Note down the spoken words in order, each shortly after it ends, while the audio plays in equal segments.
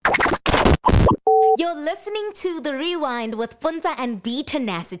You're listening to The Rewind with Funza and B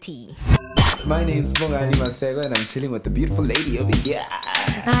Tenacity. My name is Bongani Masego and I'm chilling with the beautiful lady over here.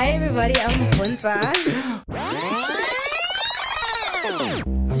 Hi everybody, I'm Funza.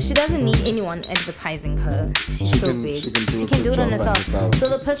 So she doesn't need anyone advertising her. She's so big. She can do it on herself. So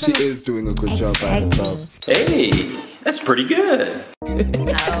the person she is doing a good job by herself. Hey, that's pretty good.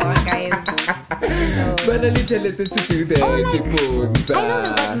 Oh, guys. No. But I literally to do that. I know they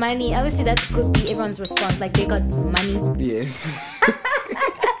got money. Obviously, that could be everyone's response. Like, they got money. Yes.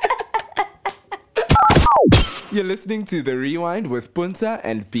 You're listening to The Rewind with Punta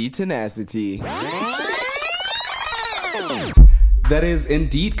and B Tenacity. That is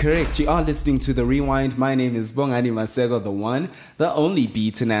indeed correct. You are listening to The Rewind. My name is Bongani Masego, the one, the only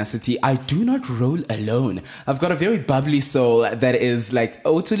B Tenacity. I do not roll alone. I've got a very bubbly soul that is like,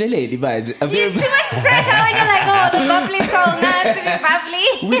 oh, tulele, Libaj. You too much pressure when you're like, oh, the bubbly soul, now to be bubbly.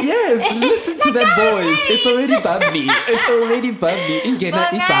 Yes, listen to that voice. It's already bubbly. It's already bubbly.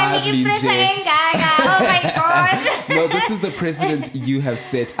 Bongani, pressure, oh my God. No, this is the precedent you have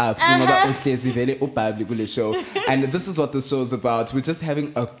set up. You know, that uhlezi vele ubabli kule show. And this is what the show's about. We're just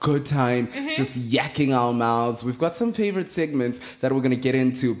having a good time, just yakking our mouths. We've got some favorite segments that we're going to get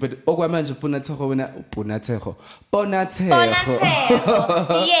into. But okwamanje punatejo.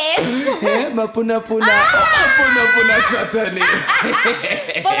 Yes. Mapuna satani.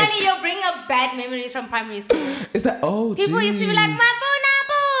 Bongani, you're bringing up bad memories from primary school. Is that, oh, People used to be like, Mapuna.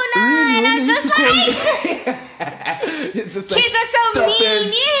 Really? And I'm just like... It's just like, kids are so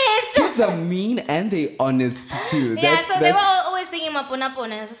mean, yes. Kids are mean and they honest too. Yeah, so they were always singing Mapuna Puna.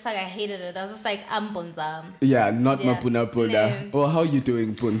 And I was just like, I hated it. I was just like, I'm Punza. Yeah, not Mapuna Puna. No. Well, how are you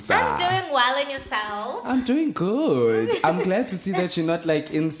doing, Punza? I'm doing well, and yourself? I'm doing good. I'm glad to see that you're not like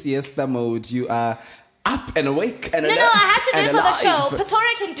in siesta mode. You are up and awake and alert. No, I had to do it for the show. alive.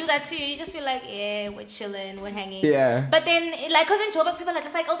 Pretoria can do that too. You just feel like, yeah, we're chilling, we're hanging. Yeah. But then, like, because in Joburg, people are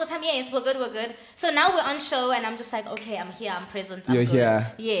just like all the time, yes, we're good. So now we're on show, and I'm just like, okay, I'm here, I'm present, I'm You're good.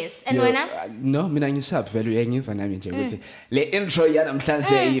 here. Yes. And when no, mina ngishap vele uyangizwa nami nje ukuthi le intro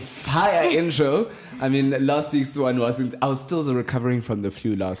yanamhlanje fire intro. I mean, last week's one wasn't. I was still recovering from the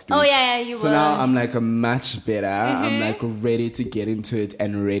flu last week. Oh yeah, you were. So now I'm like much better. I'm like ready to get into it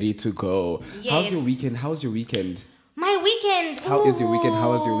and ready to go. Yes. How's your weekend? How's your weekend? My weekend. How is your weekend? How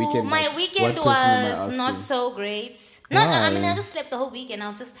was your weekend? My Like, weekend what question am I was asking? not so great. No, Why? I mean, I just slept the whole weekend. I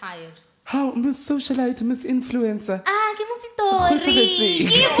was just tired. How, Miss Socialite, Miss Influencer? Give me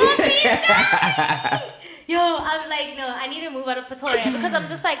Yo, I'm like, no, I need to move out of Pretoria because I'm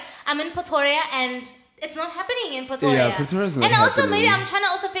just like, I'm in Pretoria and it's not happening in Pretoria. Yeah, Pretoria's not And also, happening. maybe I'm trying to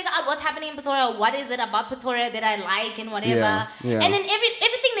also figure out what's happening in Pretoria. What is it about Pretoria that I like and whatever. Yeah. And then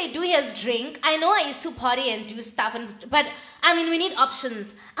everything they do here is drink. I know I used to party and do stuff, but I mean, we need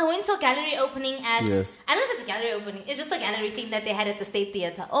options. I went to a gallery opening at, Yes. I don't know if it's a gallery opening. It's just a gallery thing that they had at the State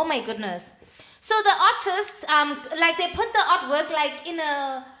Theatre. Oh my goodness. So the artists, like they put the artwork like in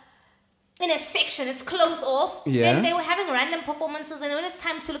a section. It's closed off. Yeah. Then they were having random performances, and when it's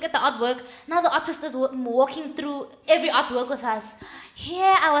time to look at the artwork, now the artist is walking through every artwork with us.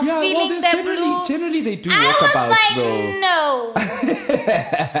 Here, I was feeling the blue. Generally, they do I was walkabouts like, though. no.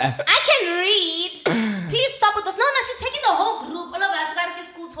 I can read. Please stop with this. No, she's taking the whole group. All of us got to get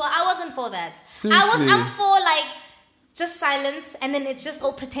school tour. I wasn't for that. Seriously? I'm for like just silence, and then it's just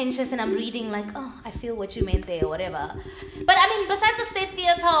all pretentious, and I'm reading like, oh, I feel what you meant there, or whatever. But I mean, besides the State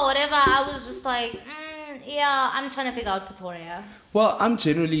Theatre or whatever, I was just like, yeah, I'm trying to figure out Pretoria. Well,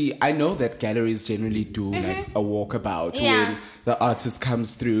 I know that galleries generally do like a walkabout Yeah. when the artist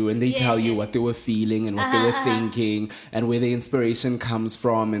comes through and they tell you what they were feeling and what they were thinking and where the inspiration comes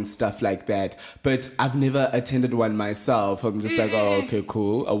from and stuff like that. But I've never attended one myself. I'm just like, oh, okay,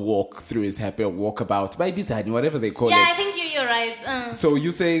 cool. A walk through is happy, a walkabout, whatever they call Yeah, it. I think you're right. So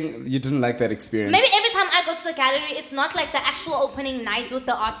you're saying you didn't like that experience? Maybe every time I go to the gallery, it's not like the actual opening night with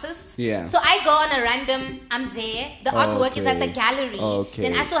the artists. Yeah. So I go on a random, I'm there. The artwork is at the Okay. gallery. Okay.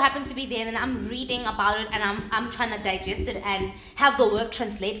 Then I still happen to be there, and I'm reading about it, and I'm trying to digest it and have the work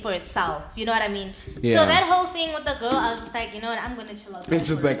translate for itself. You know what I mean? Yeah. So that whole thing with the girl, I was just like, you know what, I'm gonna chill out. It's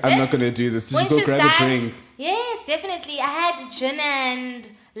just for a like, I'm not bit. going to do this. When Just go she's grab done- a drink. Yes, definitely. I had gin and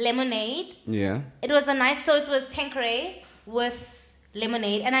lemonade. Yeah. It was so it was Tanqueray with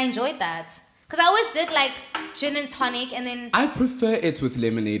lemonade, and I enjoyed that. Because I always did like gin and tonic, and then I prefer it with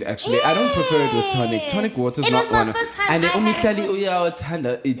lemonade actually. I don't prefer it with tonic. Yes. Tonic water is It not was my one of. first time And I had umihlali it with-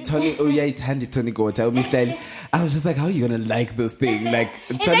 uyawathanda tonic uyayithanda tonic water. Umihlali. I was just like, how are you gonna like this thing? Like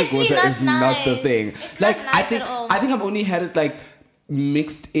It's tonic actually water not is not the nice. thing. It's Like not nice I think at all. I've only had it like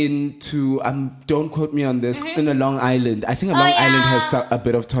mixed into, don't quote me on this, in a Long Island. I think a Oh, Long Island yeah. has a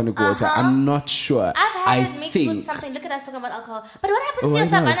bit of tonic water. I'm not sure. I've had I it mixed think. with something. Look at us talking about alcohol. But what happened to Why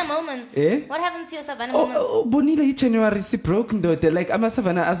your not? Savannah moments? Eh? What happened to your Savannah moments? Bonilla January si broke ndoda. Like I'm a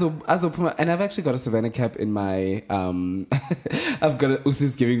Savannah as and I've actually got a Savannah cap in my I've got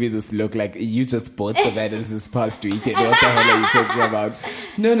Usi's giving me this look like you just bought Savannah's this past weekend. What the hell are you talking about?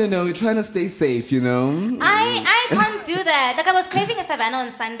 No, we're trying to stay safe, you know. I can't do that. Like I was craving a Savannah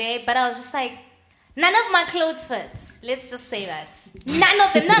on Sunday, but I was just like, none of my clothes fit. Let's just say that. None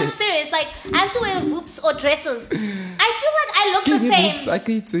of them. No, I'm serious. Like I have to wear hoops or dresses. I feel like I look the same. I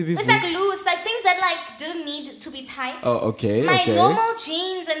can't say It's like loose, like things that like didn't need to be tight. Oh, okay. My okay. normal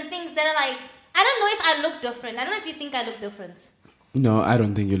jeans and things that are like, I don't know if I look different. I don't know if you think I look different. No, I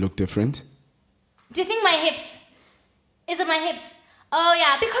don't think you look different. Do you think my hips? Is it my hips? Oh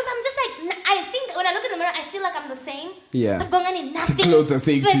yeah, because I'm just like, I think when I look in the mirror, I feel like I'm the same. Yeah. But Bongani, nothing Clothes are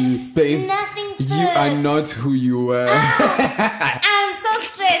safe fits. too, babes. Nothing fits. You are not who you were. I'm so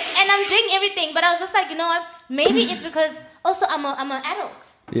stressed and I'm doing everything, but I was just like, you know what? Maybe it's because also I'm an adult.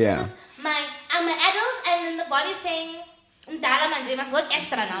 Yeah. This is I'm an adult, and then the body's saying, "Mdala manje, you must work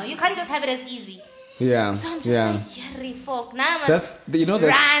extra now. You can't just have it as easy." Yeah. So I'm just yeah. like, "Yerry fuck." Now I must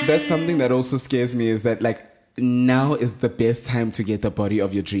That's something that also scares me is that like now is the best time to get the body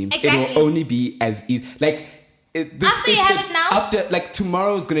of your dreams. Exactly. It will only be as easy. Like After you have it now? After like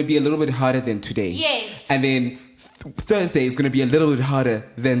tomorrow is going to be a little bit harder than today. Yes. And then Thursday is going to be a little bit harder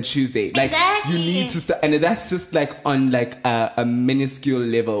than Tuesday. Like Exactly. you need to start, and that's just like on like a minuscule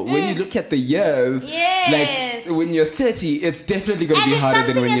level. When you look at the years, Yes. like when you're 30, it's definitely going to And be it's harder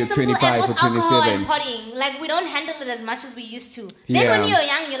than something when as you're simple 25 as or with alcohol and 27. partying. Like we don't handle it as much as we used to. Then Yeah. when you're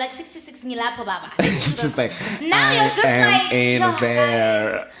young, you're like 66 ngilapo baba. It's just like now you're just am like in yo,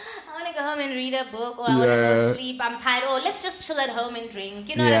 there. guys, I want to go home and read a book, or I want to go sleep. I'm tired. Or let's just chill at home and drink.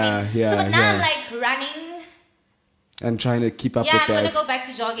 You know what I mean? Yeah, So but now yeah. I'm like running. And trying to keep up Yeah, with I'm that. gonna go back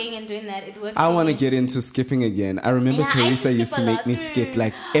to jogging and doing that. It works. I for want to me. get into skipping again. I remember Yeah, I used to Teresa used skip to a make lot. me skip.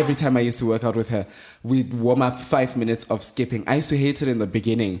 Like every time I used to work out with her, we'd warm up 5 minutes of skipping. I used to hate it in the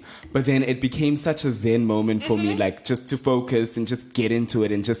beginning, but then it became such a zen moment for me, like just to focus and just get into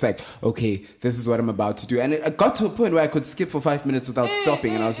it and just like, okay, this is what I'm about to do. And it got to a point where I could skip for 5 minutes without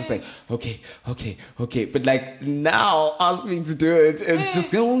stopping, and I was just like, okay. But like now, ask me to do it. It's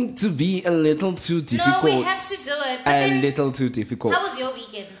just going to be a little too difficult. No, we have to do it. But A then, little too difficult. how was your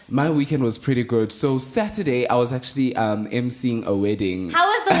weekend? My weekend was pretty good. So Saturday, I was actually emceeing a wedding. How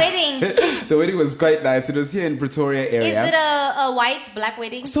was the wedding? The wedding was quite nice. It was here in Pretoria area. Is it a white black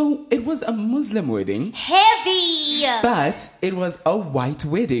wedding? So it was a Muslim wedding, Heavy. but it was a white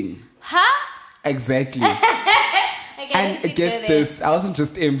wedding. Huh? Exactly. Okay, And let's see get further. this, I wasn't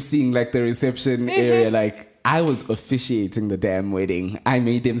just emceeing like the reception area, like I was officiating the damn wedding. I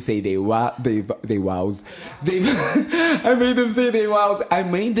made them say they wows. I made them say they wows. I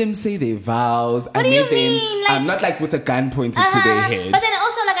made them say they vows. What do you mean? Like- I'm not like with a gun pointed to their head. But then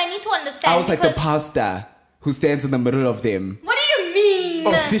also, like, I need to understand. I was like the because- pastor who stands in the middle of them, What do you mean?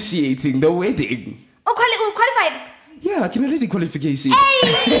 officiating the wedding. Oh, qualified. Yeah, I can already qualifications.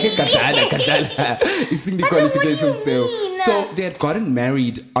 Hey! Kadala. It's in the But then what do you qualifications still. mean? So they had gotten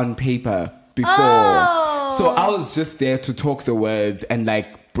married on paper before. Oh. So I was just there to talk the words and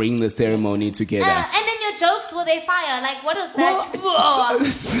like bring the ceremony together. And then your jokes, will they fire? Like, what was that?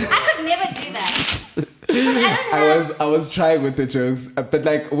 I could never do that. Because I don't have... I was trying with the jokes, but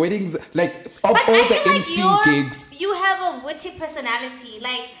like weddings, like of But all I the feel MC like gigs, you have a witty personality.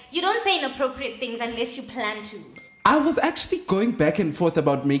 Like, you don't say inappropriate things unless you plan to. I was actually going back and forth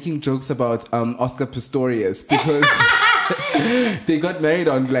about making jokes about Oscar Pistorius because they got married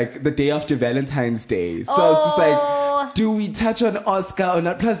on like the day after Valentine's Day. So I was just like, do we touch on Oscar or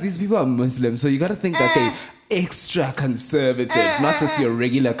not? Plus, these people are Muslim, so you got to think that they extra conservative, not just your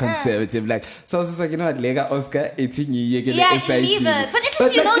regular conservative. Like, so I was just like, you know what, Lega Oscar, Yeah, leave it. But at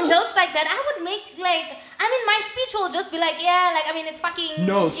least you know jokes like that. I would make like, I mean, my speech will just be like, yeah, like, I mean, it's fucking,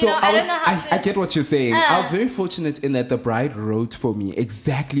 No, so you know, I don't know how to... I get what you're saying. I was very fortunate in that the bride wrote for me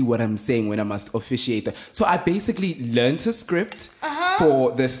exactly what I'm saying when I must officiate. So I basically learned a script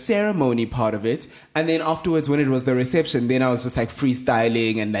for the ceremony part of it. And then afterwards, when it was the reception, then I was just like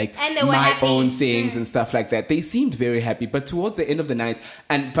freestyling and like And they were my happy. own things and stuff like that. They seemed very happy. But towards the end of the night,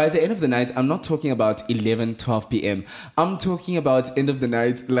 and by the end of the night, I'm not talking about 11, 12 p.m. I'm talking about end of the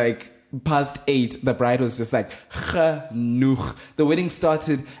night, like past 8, the bride was just like, genoeg. The wedding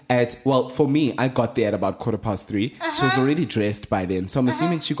started at, well, for me, I got there at about 3:15. She was already dressed by then. So I'm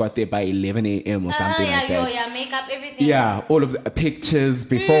assuming she got there by 11 a.m. or something like that. Yeah, makeup, everything. Yeah, all of the pictures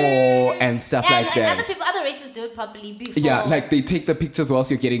before and stuff like that. Other races do it properly before. Yeah, like they take the pictures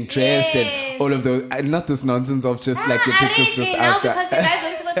whilst you're getting dressed and all of those. Not this nonsense of just like your pictures just out there. Because you guys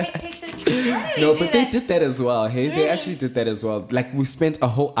want to go take pictures. No, but they did that as well. Hey, they actually did that as well. Like we spent a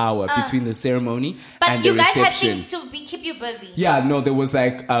whole hour between the ceremony and the reception. But you guys had things to keep you busy. Yeah, no, there was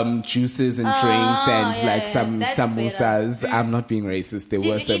like juices and drinks and like some samosas. I'm not being racist. There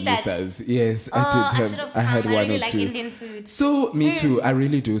were samosas. Yes, I did. I had one or two. Indian food. So me too. I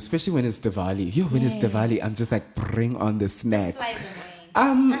really do, especially when it's Diwali. When it's Diwali, I'm just like bring on the snacks.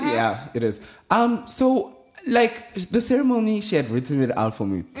 Yeah, it is. So like the ceremony, she had written it out for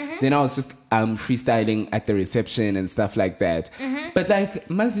me. Then I was just freestyling at the reception and stuff like that. But like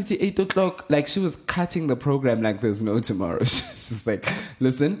Maziti 8 o'clock, like she was cutting the program like there's no tomorrow. She's just like,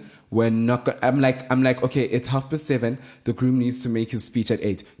 listen, we're not gonna, I'm like, okay, it's 7:30. The groom needs to make his speech at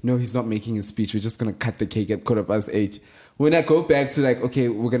 8. No, he's not making his speech. We're just gonna cut the cake at 8:15. When I go back to like, okay,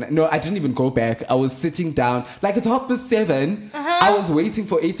 no, I didn't even go back. I was sitting down, like it's 7:30. I was waiting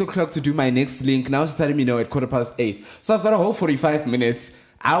for 8 o'clock to do my next link. Now she's telling me no at 8:15. So I've got a whole 45 minutes.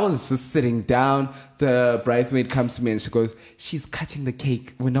 I was just sitting down. The bridesmaid comes to me and she goes, she's cutting the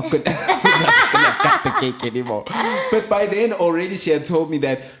cake. We're not gonna cut the cake anymore. But by then already she had told me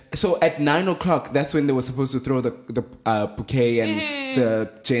that. So at 9 o'clock, that's when they were supposed to throw the bouquet and the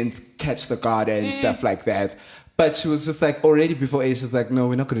gents catch the garter and stuff like that. But she was just like, already before 8, she's like, no,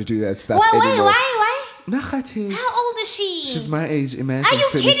 we're not going to do that stuff anymore. Why? How old is she? She's my age, imagine. Are you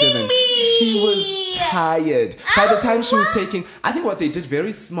 27. kidding me? She was tired. By the time she was taking, I think what they did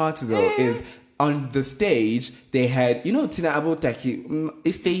very smart though is on the stage, they had, Tina Abotaki,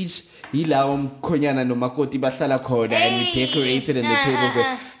 a stage, and we decorated and the tables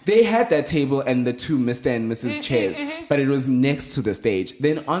there. They had that table and the two Mr. and Mrs. chairs, but it was next to the stage.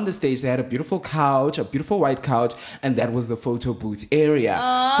 Then on the stage, they had a beautiful couch, a beautiful white couch, and that was the photo booth area.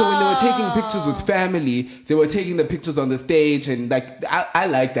 So when they were taking pictures with family, they were taking the pictures on the stage, and like I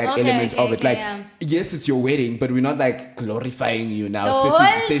like that element of it. Like, yes, it's your wedding, but we're not like glorifying you now,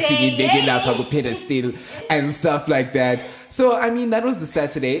 pedestal and stuff like that. So I mean, that was the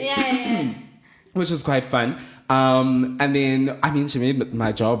Saturday, which was quite fun. And then, I mean, she made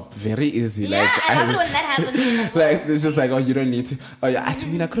my job very easy. Yeah, like, I love it when that happens. Like, it's just like, oh, you don't need to. Oh, yeah, I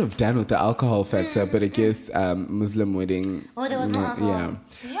mean, I could have done with the alcohol factor, but I guess Muslim wedding. Oh, there was no alcohol.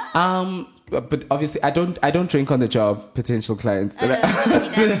 Yeah. But obviously, I don't drink on the job. Potential clients, but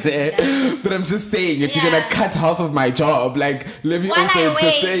I'm just saying, if you're gonna cut half of my job, like, let me while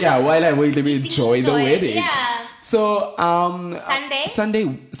I wait, let me enjoy the wedding. Yeah. So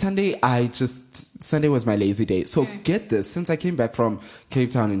Sunday was my lazy day. So get this, since I came back from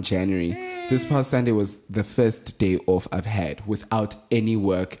Cape Town in January, this past Sunday was the first day off I've had without any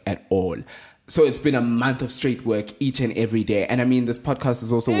work at all. So it's been a month of straight work each and every day. And I mean, this podcast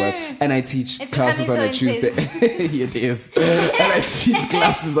is also work. And I teach classes on a Tuesday. It is. And I teach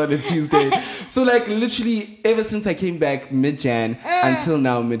classes on a Tuesday. So like literally ever since I came back mid-Jan until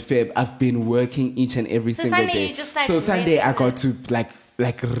now mid-Feb, I've been working each and every single Sunday, day. you just, like, so Sunday I got to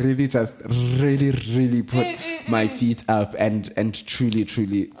really put my feet up and truly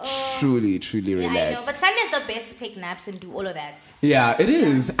relax. I know, but Sunday's the best to take naps and do all of that. Yeah, it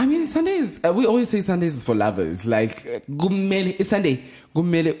is. I mean, Sundays, we always say Sundays is for lovers. Like, it's Sunday. The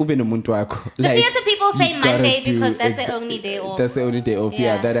theatre people say Monday because that's the only day off. That's the only day off,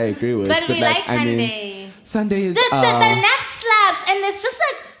 yeah, that I agree with. But we like Sunday. Sunday is... The nap slaps and there's just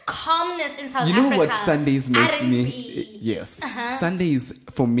like calmness in South Africa. You know what Sundays makes R&B. me? Yes. Sundays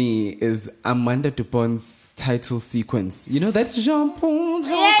for me is Amanda Dupon's title sequence. You know that Jean Paul.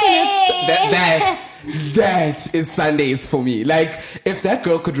 That is Sundays for me. Like if that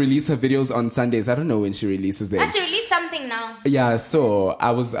girl could release her videos on Sundays, I don't know when she releases them. She released something now. Yeah, so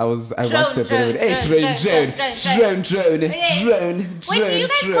I watched the video. Drone. Wait, do you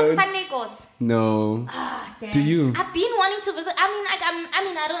guys cook Sunday course? No. Damn. Do you? I've been wanting to visit. I'm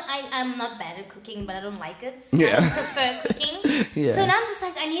not bad at cooking, but I don't like it. Yeah. I prefer cooking. Yeah. So now I'm just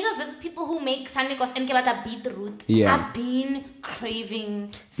like, I need to visit people who make Sunday course and give out beetroot. Yeah. I've been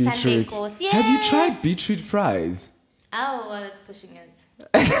craving Sunday course. Yes. Have you tried beetroot fries? Oh, well, it's pushing it.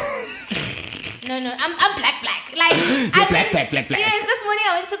 No, I'm black. Like, black. Yes, this morning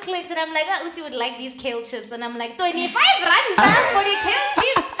I went to Clicks and I'm like, Usi would like these kale chips. And I'm like, 25 rand for the kale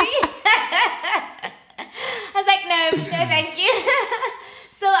chips. I was like, no, thank you.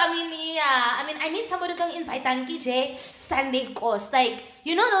 So, I mean, I need somebody to invite J Sunday course. Like,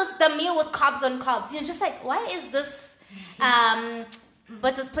 you know the meal with carbs on carbs. You're just like, why is this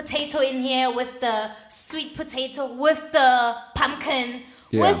but this potato in here with the sweet potato, with the pumpkin,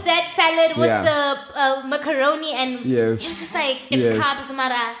 with that salad, with the macaroni, and you're just like, it's carbs,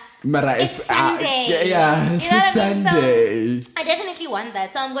 Mara. It's Sunday. It's Sunday. So I definitely want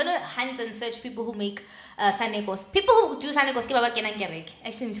that. So I'm going to hunt and search people who make Sunday course. People who do Sunday course,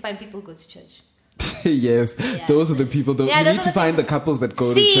 actually need to find people who go to church. Yes, those are the people. You need to find the couples that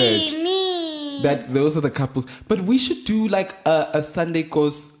go to church. Those are the couples. But we should do like a Sunday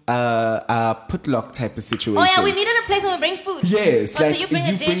course putlock type of situation. Oh yeah, we meet at a place and we bring food. Yes, like so you bring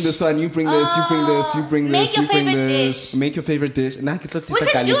this one, you bring this, you bring this, you bring this, you bring this. Make your favorite dish. We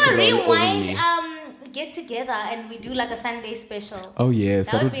can do a rewind get together and we do like a Sunday special. Oh yes,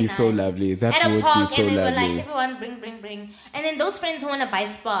 that would be nice. So lovely. That at would a park, be so and lovely. And then we're like, everyone bring. And then those friends who want to buy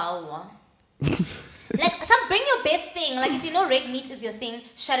spa. Like, bring your best thing. Like, if you know red meat is your thing,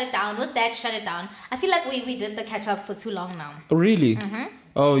 shut it down. With that, shut it down. I feel like we did the catch up for too long now. Really?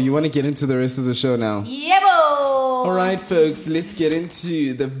 Oh, you want to get into the rest of the show now? Yeah, All right, folks, let's get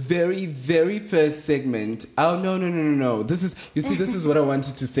into the very, very first segment. Oh, no. This is what I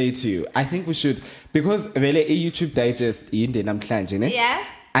wanted to say to you. I think we should, because Vele YouTube Digest, yeah.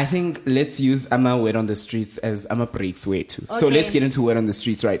 I think let's use Ama Word on the Streets as Ama Breaks way too. Okay. So let's get into Word on the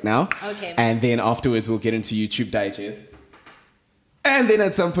Streets right now. Okay. And then afterwards we'll get into YouTube Digest. And then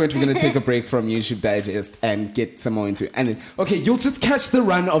at some point we're going to take a break from YouTube Digest and get some more into it. And then, okay, you'll just catch the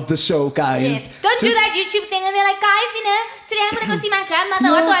run of the show, guys. Yes. Don't do that YouTube thing and they're like, guys, today I'm going to go see my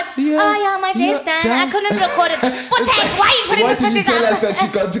grandmother. My day's done. I couldn't record it. Why are you putting this Why did you tell us that you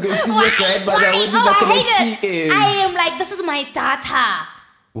got to go see your grandmother? I hate it. I am like, this is my data.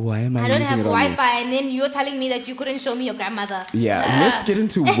 Why am I don't have Wi-Fi, and then you're telling me that you couldn't show me your grandmother. Yeah, let's get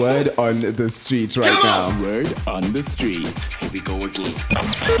into Word on the Street right now. Word on the Street. Here we go again.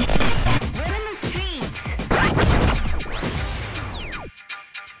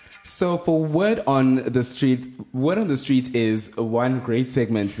 So for Word on the Street is one great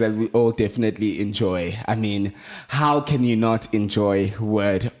segment that we all definitely enjoy. I mean, how can you not enjoy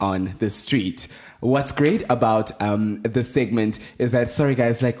Word on the Street? What's great about this segment is that, sorry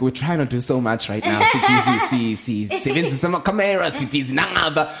guys, like we're trying to do so much right now.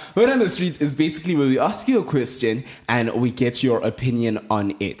 Word on the Street is basically where we ask you a question and we get your opinion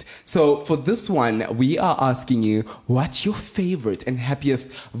on it. So for this one, we are asking you what your favorite and happiest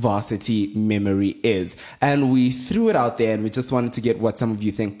varsity memory is. And we threw it out there and we just wanted to get what some of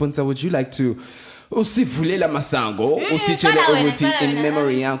you think. Punta, would you like to usivulela masango in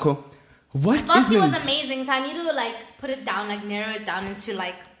memory yako? What Varsity was amazing, so I need to like put it down, like narrow it down into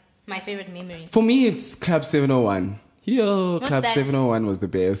like my favorite memory. For me, it's Club 701. Club 701 was the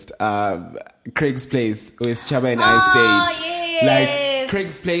best. Craig's Place, where Chaba and I stayed. Yes. Like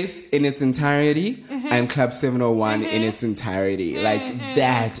Craig's Place in its entirety and Club 701 in its entirety. Like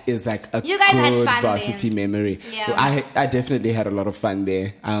that is like a good varsity memory. Yeah. I definitely had a lot of fun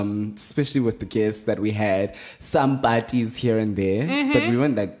there, especially with the guests that we had. Some parties here and there, but we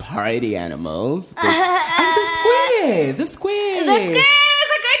weren't like party animals. But, and the square. The square is a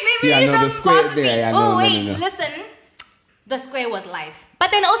great memory from the square varsity. there. No. Listen. The square was life.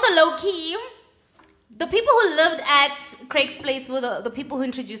 But then also low-key, the people who lived at Craig's Place were the people who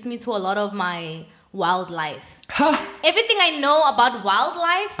introduced me to a lot of my wildlife. Everything I know about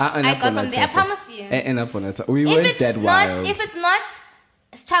wildlife, I got from there. I promise you. Enough on it. We weren't that wild. If it's not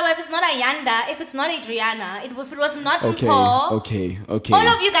Chaba, if it's not Ayanda, if it's not Adriana, if it was not okay, Mpo, okay. all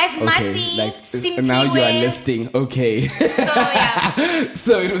of you guys, Mati, like, now you are listing, okay. So, yeah.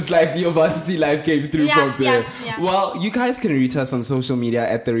 So it was like your varsity life came through from there. Yeah. Well, you guys can reach us on social media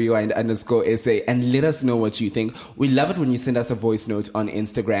at @therewind_SA and let us know what you think. We love it when you send us a voice note on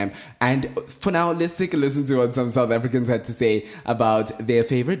Instagram. And for now, let's take a listen to what some South Africans had to say about their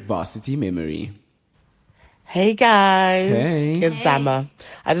favorite varsity memory. Hey guys, Hey. It's Zama.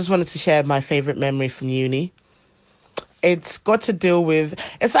 I just wanted to share my favorite memory from uni. It's got to deal with,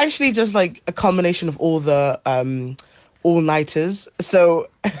 it's actually just like a combination of all the all-nighters. So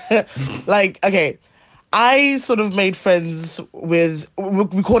like, okay, I sort of made friends with,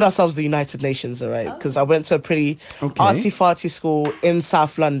 we called ourselves the United Nations, all right? Because I went to a pretty arty-farty school in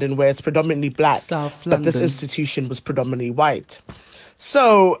South London where it's predominantly black, but this institution was predominantly white.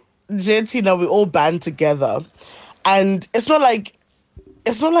 So JT, we all band together, and it's not like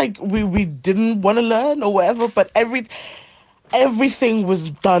we didn't want to learn or whatever, but everything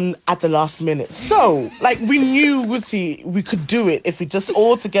was done at the last minute. So like we knew we could do it if we just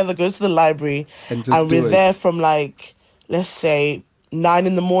all together go to the library and we're there from like, let's say 9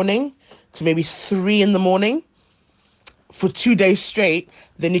 in the morning to maybe 3 in the morning for 2 days straight,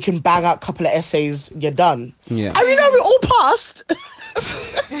 then you can bang out a couple of essays, you're done. Yeah. I mean, we all passed.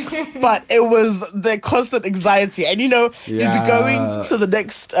 But it was the constant anxiety. And, you'd be going to the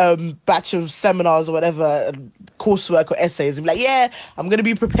next batch of seminars or whatever, coursework or essays, and be like, yeah, I'm going to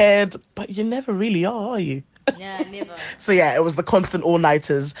be prepared. But you never really are you? Yeah, never. So, yeah, it was the constant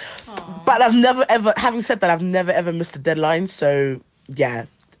all-nighters. But I've never, ever, having said that, I've never, ever missed a deadline. So, yeah,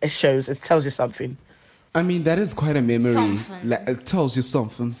 it shows. It tells you something. I mean, that is quite a memory. Something. Like, it tells you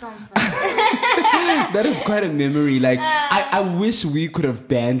something. That is quite a memory. Like, I wish we could have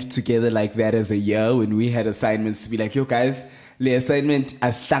band together like that as a year when we had assignments to be like, yo, guys, the assignment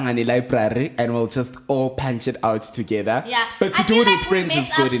as in library, and we'll just all punch it out together. Yeah. But to I do feel it with like friends we is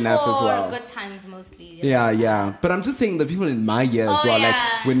met good up enough as for well. good times mostly. Yeah. But I'm just saying the people in my year as Oh, well, yeah.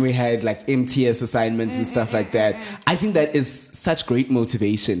 like when we had like MTS assignments and stuff like that. I think that is such great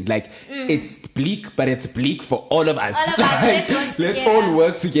motivation. Like it's bleak, but it's bleak for all of us. All of us, let's work all together.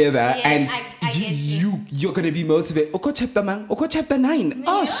 work together. Yes, And I get you. you're gonna be motivated. Oko chapter 9.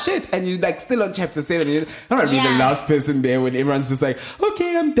 Oh shit. And you're like still on chapter 7. You're not really the Yeah. last person there when everyone's just like,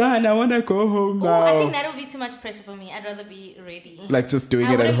 okay, I'm done. I wanna go home Oh, now. I think that would be too much pressure for me. I'd rather be ready. Like just doing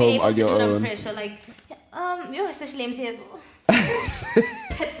I it at wouldn't be home able on to your do it own. on pressure. Like, especially MTS.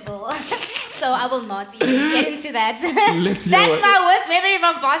 Pittsburgh. So I will not even get into that. Let's hear That's what- my worst memory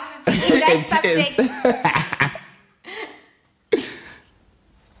from Boston in that It subject.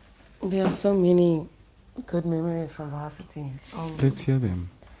 There are so many good memories from varsity. Let's hear them.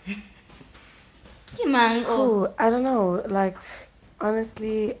 Mango. Cool. I don't know. Like,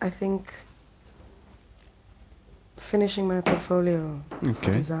 honestly, I think finishing my portfolio for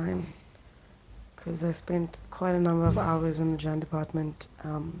Okay. design, because I spent quite a number of hours in the design department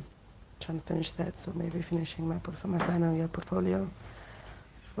trying to finish that. So maybe finishing my final year portfolio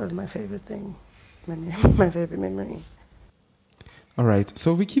was my favorite thing, my favorite memory. All right.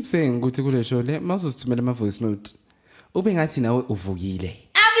 So we keep saying ukuthi kule show le masosithumela ama voice note. Ube ngathi nawe uvukile.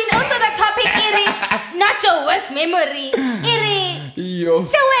 I mean, also the topic, Iri, not your worst memory. Iri, Yo.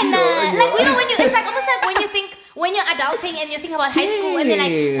 Chawena. Like, when you, it's like almost like when you're adulting and you think about high school and then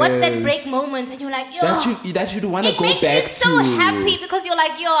like, what's that break Yes. moment? And you're like, yo. That you want to It go makes back you so to. happy because you're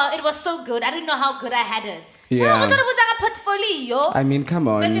like, yo, it was so good. I didn't know how good I had it. Yeah. No, I thought it was like a portfolio. I mean, come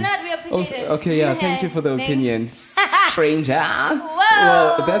on. But you know what? We appreciate it. Okay, yeah. Thank you for the Thanks. opinion, stranger. Whoa.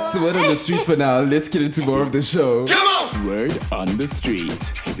 Well, that's the word on the street for now. Let's get into more of the show. Word on the street.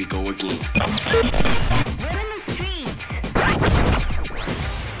 Here we go again.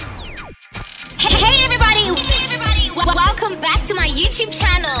 Hey everybody! Welcome back to my YouTube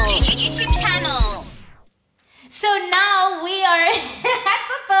channel. So now we are. I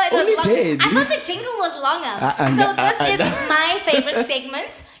thought Only did. I thought the jingle was longer. So this is my favorite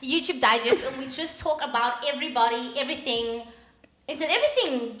segment, YouTube Digest, and we just talk about everybody, everything. It's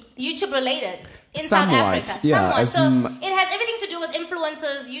everything YouTube related in Somewhat, South Africa. yeah, Somewhat. So it has everything to do with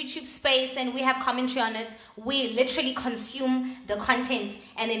influencers, YouTube space, and we have commentary on it. We literally consume the content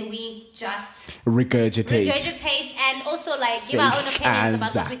and then we just Regurgitate. and also like give our own Safe opinions about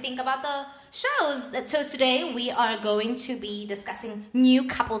answer. what we think about the shows. So today we are going to be discussing new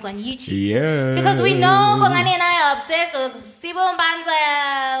couples on YouTube. Yeah. Because we know Bongani and I are obsessed with Sibo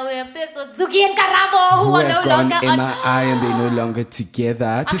Mbanza, we're obsessed with Zuki and Karabo, who are have no gone longer MIA and they're no longer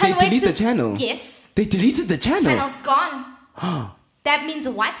together. Did they can't wait delete to- the channel? Yes. They deleted the channel. Channel's gone. That means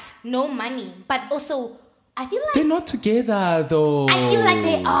what? No money. But also, I feel like They're not together though. I feel like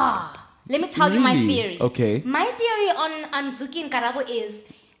they are. Let me tell you my Really? theory. Okay. My theory on Zuki and Karabo is,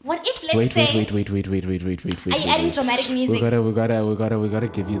 what if let's Wait. say Are Are you adding dramatic music? We gotta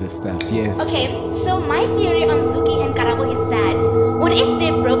give you the stuff. Yes. Okay, so my theory on Zuki and Karabo is that what if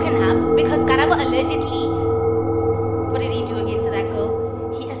they've broken up because Karabo allegedly, what did he do again to that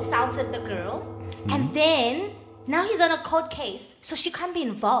girl? He assaulted the girl, and then now he's on a court case, so she can't be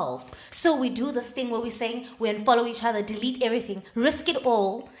involved. So we do this thing where we're saying we unfollow each other, delete everything, risk it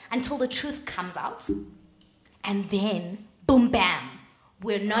all until the truth comes out, and then boom bam.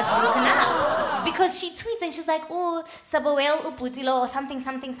 We're not broken up. Because she tweets and she's like, oh, Saboel Uputilo or something.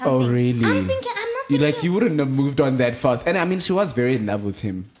 Oh really? I'm not thinking. You wouldn't have moved on that fast. And I mean, she was very in love with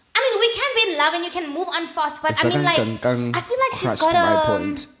him. I mean, we can be in love and you can move on fast, but It's I mean, like, kang- I feel like she's crushed got my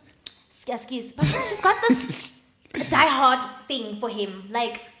point. Excuse, but she's got this die-hard thing for him,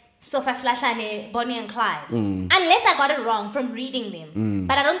 like Sofa Slash Bonnie and Clyde. Unless I got it wrong from reading them,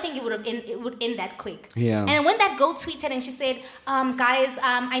 but I don't think it would end that quick. Yeah. And when that girl tweeted and she said, guys,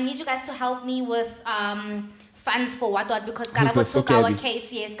 I need you guys to help me with funds for what because Who's Karabo this? took Okay, our Abby.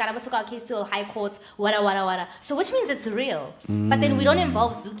 case. Yes, Karabo took our case to a high court. Wada. So which means it's real. But then we don't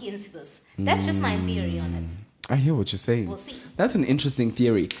involve Zuki into this. That's just my theory on it. I hear what you're saying. We'll see. That's an interesting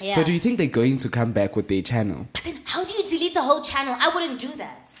theory. Yeah. So do you think they're going to come back with their channel? But then how do you delete a whole channel? I wouldn't do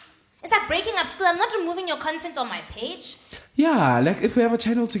that. It's like breaking up still. I'm not removing your content on my page. Yeah, like if we have a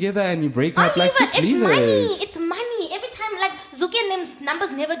channel together and you break up, like just it's leave money. it. It's money. Every time, like, Zuki and them's numbers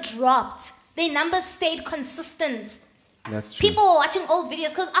never dropped. Their numbers stayed consistent. That's true. People were watching old videos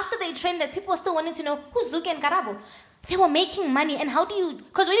because after they trended, people were still wanting to know who's Zuki and Karabo. They were making money. And how do you...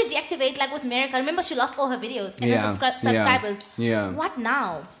 Because when you deactivate, like with Merica, remember she lost all her videos and her subscribers. Yeah. What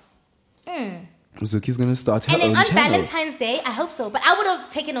now? Zuki's gonna start her And then own on channel. Valentine's Day, I hope so. But I would have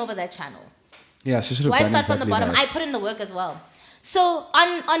taken over that channel. Yeah, she should have Why done start from the exactly bottom? that. I put in the work as well. So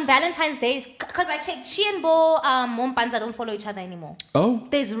on Valentine's Day, because I checked, she and Bo Mompanza don't follow each other anymore. Oh,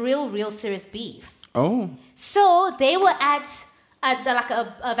 There's real serious beef. oh. So they were at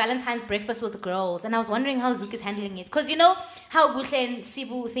a Valentine's breakfast with the girls, and I was wondering how Zook is handling it. Because you know how Guhle and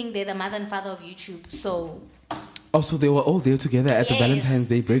Sibu think they're the mother and father of YouTube. So Oh, so they were all there together at the Yes. Valentine's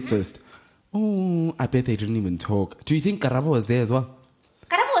Day breakfast. Oh, I bet they didn't even talk. Do you think Karabo was there as well?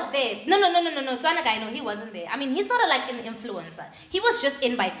 Karabo was there. No. Tuana guy, no, he wasn't there. I mean, he's not an influencer. He was just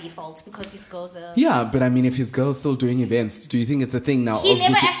in by default because his girls are... Yeah, but I mean, if his girl's still doing events, do you think it's a thing now? He of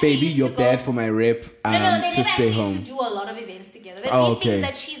never which, actually baby, used you're to bad go- for my rep. No, they never just actually stay home. used to do a lot of events together. There's Oh, been okay. things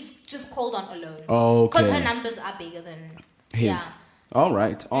that she's just called on alone. Oh, Because okay. her numbers are bigger than His. Yeah. All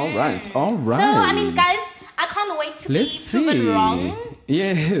right. So, right. I mean, guys, I can't wait to Let's be proven see. wrong.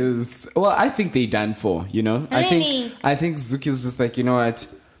 Yes. Well, I think they done for, you know? Really? I think Zuki's just like, you know what?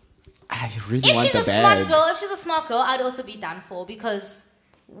 I really If want she's the a smart bag. girl, I'd also be done for because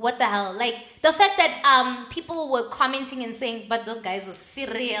what the hell? Like the fact that people were commenting and saying, but this guy's a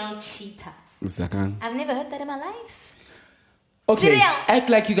serial cheater. Zakan. I've never heard that in my life. Okay, Serial. act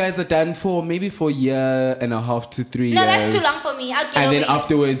like you guys are done for maybe for a year and a half to 3 years. No, that's too long for me. I'll get And over then it.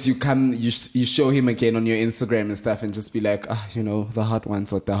 afterwards, you come, you show him again on your Instagram and stuff, and just be like, you know, the hot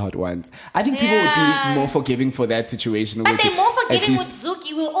ones, what the hot ones. I think people would Yeah. be more forgiving for that situation. But which they're more at forgiving least- with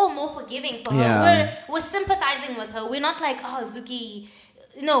Zuki. We're all more forgiving for her. Yeah. We're sympathizing with her. We're not like, oh, Zuki.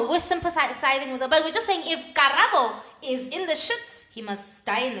 No, we're sympathizing with her. But we're just saying if Karabo is in the shits, he must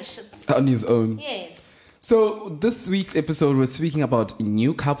die in the shits. on his own. Yes. So this week's episode, we're speaking about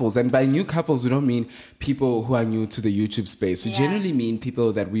new couples, and by new couples, we don't mean people who are new to the YouTube space. We Yeah. generally mean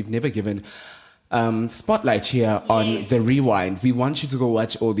people that we've never given spotlight here on Yes. the Rewind. We want you to go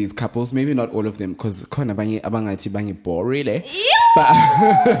watch all these couples, maybe not all of them, because boring.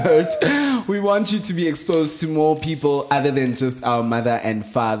 But we want you to be exposed to more people other than just our mother and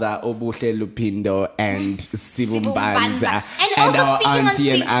father, Obuhle Lupindo and Sibumbanza, Sibumbanza. And and also our speaking on auntie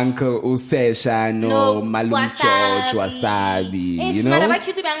and speak- uncle Usesha, no, Malum George, Wasabi, you know? Mara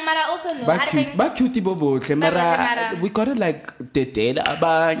cute bang, Mara also no. Ba cute bobotle, mara Mara. we gotta like date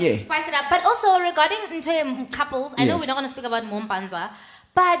abanye. Spice it up. But also regarding into couples, I know Yes. we're not going to speak about Mompanza,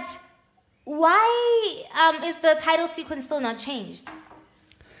 but why is the title sequence still not changed?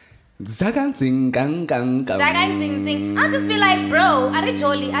 Zagan zing gang gang gang. Zagan Zing Zing. I'll just be like, bro, are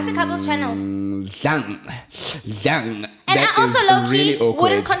jolly? As a couples channel. Zang. And That I also is low-key really awkward.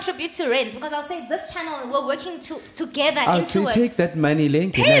 wouldn't contribute to rent because I'll say this channel, we're working together I'll into it. take that money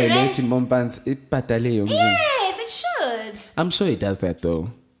link and Pay I rent. let in Mompans ipatale yonke. Yes, it should. I'm sure it does that though.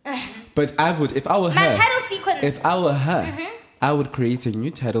 But I would, if I were My her, title sequence. if I were her, I would create a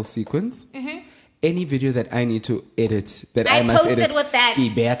new title sequence. Any video that I need to edit, that I I must posted edit, with that.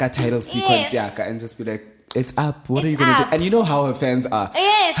 Kibeka title sequence, Yes. yaka, and just be like, it's up. What are you It's gonna up. do? And you know how her fans are.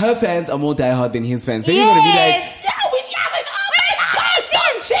 Yes. Her fans are more diehard than his fans. They're gonna be like, Yes. yeah, we love it. Oh my gosh,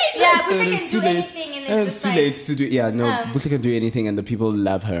 don't change Yeah, it. Buhle And can it's do too late. anything and it's And just too like- late to do. Yeah, no, Buhle can do anything, and the people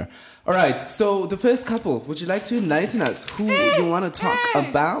love her. All right. So the first couple, would you like to enlighten us? Who you want to talk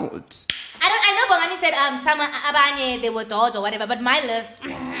about? I know Bongani said some abanye they were Dodge or whatever, but my list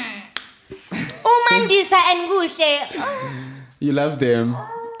Umandisa and Guhle. You love them.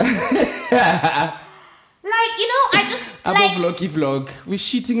 Like, you know, I just Abo like vloggy vlog. We're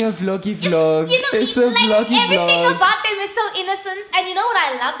shooting a vloggy vlog. you know, It's a like vloggy everything vlog. about them is so innocent. And you know what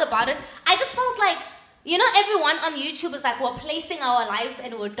I loved about it? I just felt like, you know, everyone on YouTube is like, we're placing our lives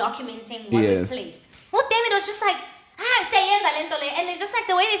and we're documenting what Yes. we've placed. Well, damn, it was just like, and it's just like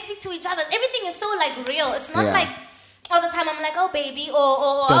the way they speak to each other. Everything is so like real. It's not Yeah. like all the time I'm like, oh baby,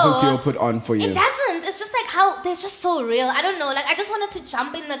 or Doesn't oh, feel put on for you. It doesn't. It's just like how they're just so real. I don't know. Like I just wanted to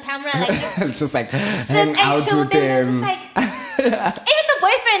jump in the camera, like just Just like sit hang and out chill with with them. them. Just like even the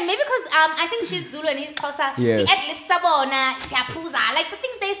boyfriend, maybe because I think she's Zulu and he's Xhosa. Yes. The ad-libs tabona, siyaphuza. Like the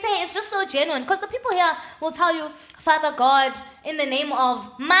things they they say is just so genuine. Because the people here will tell you, Father God, in the name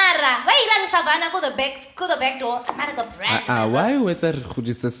of Mara. Why you Savannah go the back door? Mara the brand. Why was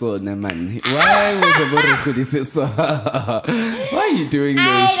a so man? Why was a Why are you doing this?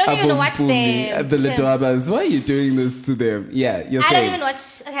 I don't even watch them. The Ledwabas. Why are you doing this to them? Yeah, you're saying. I don't even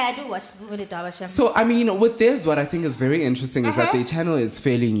watch. Okay, I do watch the Ledwabas. So I mean, with this, what I think is very interesting is that their channel is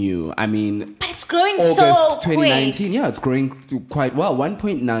fairly new. I mean, but it's growing August so 2019. quick. Yeah, it's growing quite well.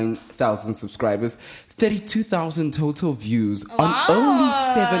 1.9 thousand subscribers. 32,000 total views on only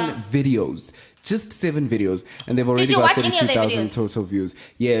 7 videos. Just 7 videos. And they've already got 32,000 total views.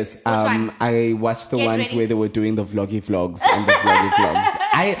 Yes. I watched the ones where they were doing the vloggy vlogs and the vloggy vlogs.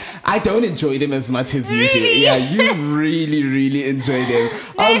 I don't enjoy them as much as you do. Yeah, you really, really enjoy them.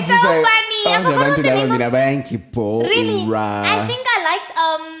 They're so funny. I forgot the name of... Really? I think I liked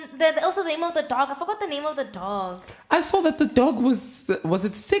also the name of the dog. I forgot the name of the dog. I saw that the dog was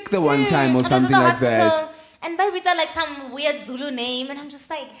it sick the one time or something like that. And by which are like some weird Zulu name, and I'm just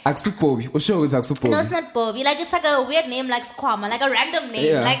like Aksupobi. Or sure it's Aksupobi. No, it's not Bobby. Like it's like a weird name, like Squama, like a random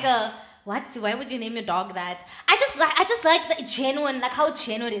name, like a what? Why would you name your dog that? I just like the genuine, like how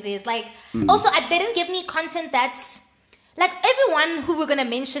genuine it is. Like also, they didn't give me content that's. Like everyone who we're gonna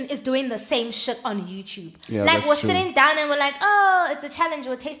mention is doing the same shit on YouTube. Yeah, like we're true. sitting down and we're like, oh, it's a challenge.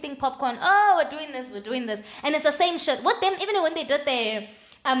 We're tasting popcorn. Oh, we're doing this, and it's the same shit. With them, even when they did their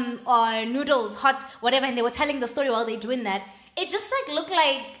or noodles, hot, whatever, and they were telling the story while they're doing that. It just like looked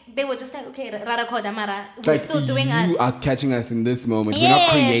like they were just like, okay, Rara Kodamara, we're like still doing us. You are catching us in this moment. Yes,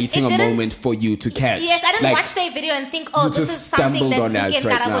 we're not creating a moment for you to catch. Yes, I didn't like, watch their video and think, oh, this is just something that stumbled on Ziki us and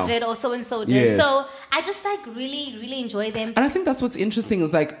right Karabo now. did or so and so did. Yes. So I just like really, really enjoy them. And I think that's what's interesting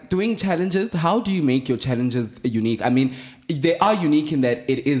is like doing challenges. How do you make your challenges unique? I mean, they are unique in that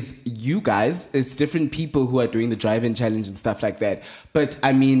it is you guys. It's different people who are doing the drive-in challenge and stuff like that. But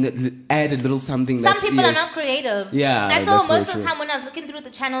I mean, add a little something. Some people are not creative. Yeah, I saw that's most very of the true. time when I was looking through the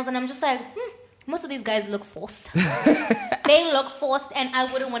channels, and I'm just like, most of these guys look forced. They look forced, and I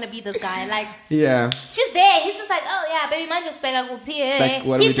wouldn't want to be this guy. Like, Yeah. just there. He's just like, oh yeah, baby, man, just pay a pay. Like,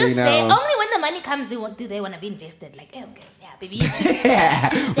 what are He's we doing just there. now? Only when the money comes do they want to be invested. Like, okay, yeah, baby, you should.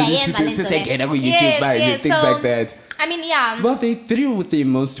 We need to do this again on YouTube, things so, like that. I mean, yeah. Well, the video with the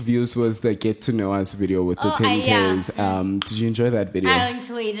most views was the Get to Know Us video with the 10Ks. Did you enjoy that video? I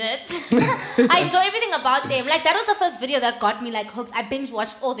enjoyed it. I enjoy everything about them. Like, that was the first video that got me, like, hooked. I binge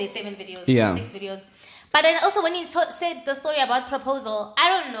watched all their 7 videos, 6 videos. But then also, when he said the story about proposal, I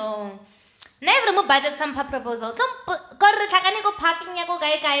don't know. Never mo budget some proposal.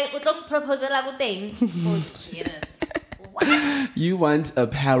 Proposal What? You want a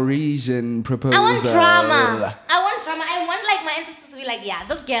Parisian proposal. I want drama. I want like my ancestors to be like, yeah,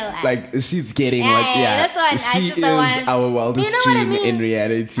 this girl. Like she's getting that's what she is our wildest dream in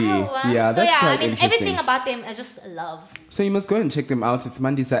reality. Yeah, so that's quite I mean, interesting. everything about them I just love. So you must go and check them out. It's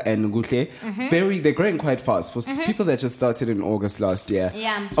Mandisa and Nguhle. They're growing quite fast. For people that just started in August last year,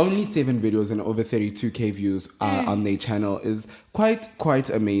 only 7 videos and over 32k views on their channel is quite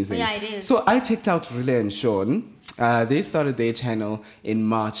amazing. Yeah, it is. So I checked out Rile and Sean. They started their channel in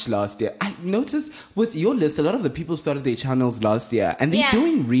March last year. I noticed with your list, a lot of the people started their channels last year, and they're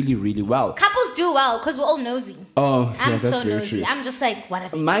doing really, really well. Couples do well because we're all nosy. Oh, I'm that's so very nosy. true. I'm just like, what are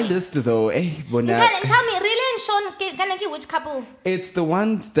they My doing? list, though, Tell me, really and Sean, can I get which couple? it's the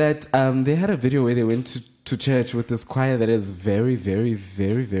ones that they had a video where they went to church with this choir that is very, very,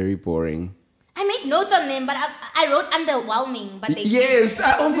 very, very boring. I made notes on them, but I wrote underwhelming. But they Yes,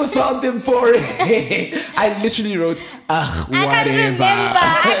 I also found them boring. I literally wrote, whatever. I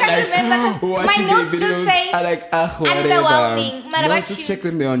can't remember. 'Cause my notes just say I like, whatever. underwhelming. But No, about just cute. check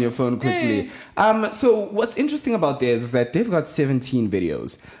them there on your phone quickly. So what's interesting about theirs is that they've got 17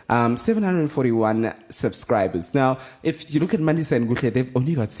 videos, 741 subscribers. Now, if you look at Mandisa and Nguhle, they've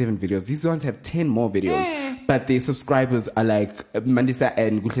only got 7 videos. These ones have 10 more videos, but their subscribers are like, Mandisa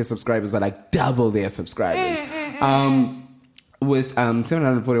and Nguhle subscribers are like double their subscribers. With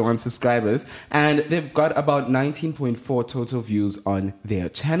 741 subscribers, and they've got about 19.4 total views on their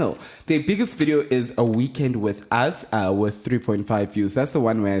channel. Their biggest video is A Weekend with Us, with 3.5 views. That's the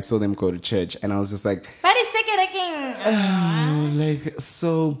one where I saw them go to church, and I was just like, But it's like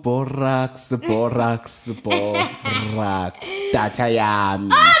so borax, Tatayami.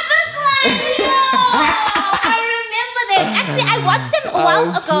 I remember them. Actually, I watched them a while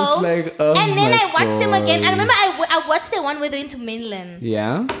was ago. just like, oh and then my I watched them again. I remember gosh. I watched the one where they went to mainland.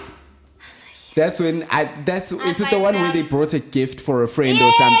 Yeah. That's when is it the like, one where they brought a gift for a friend or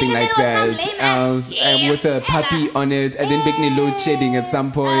Yes, something and like there was that? some lame-ass With a puppy on it, and then big load shedding at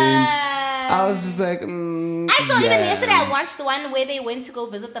some point. I was just like, I saw even yesterday. I watched the one where they went to go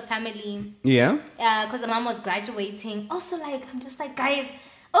visit the family. Yeah. Because the mom was graduating. Also, like, I'm just like, guys.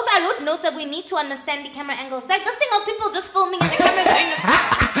 Also, I wrote notes that we need to understand the camera angles. Like this thing of people just filming and the camera going this.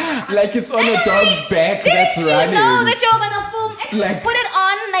 Like it's on a dog's back that's running. You know that you're gonna film it? Like- put it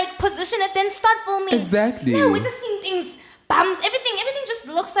on, like position it, then start filming. Exactly. No, we're just seeing things, bums, everything just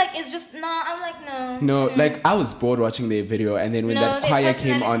looks like it's just no. I'm like no. No, like I was bored watching their video, and then when No, that their choir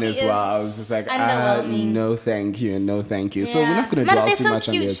came on as personality well, I is was just like, underwhelming. no, thank you, no, thank you. So Yeah. we're not gonna Man, dwell they're too so much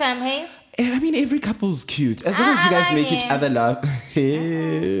on cute, this. Sham, hey? I mean, every couple's cute as long as you guys make each yeah. other laugh.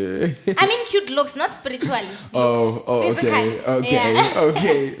 I mean, cute looks, not spiritually. Oh, Looks, okay, physically. okay, Yeah.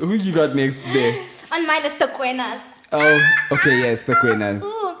 okay. Who you got next there? On mine is the Quenas. Oh, okay, yes, the Quenas.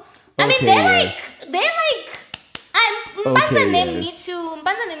 Ooh. I mean, Okay, they're yes. like, Okay, Mbanza yes.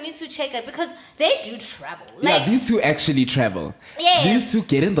 them need to check it because they do travel. Yeah, Like, these two actually travel. Yes. These two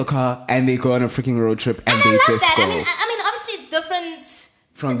get in the car and they go on a freaking road trip and and they I love just that. go. I mean, obviously it's different.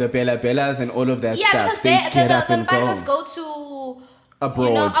 From the Bella Bellas and all of that Yeah, stuff. because They get up the and Mbanzas go. go to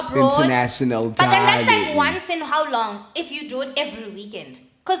Abroad, international, But then that's like darling. once in how long? If you do it every weekend.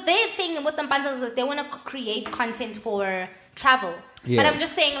 Because their thing with the Mbanzas is that they want to create content for travel. But I'm Yes.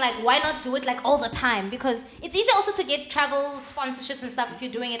 just saying, like, why not do it like all the time? Because it's easy also to get travel sponsorships and stuff if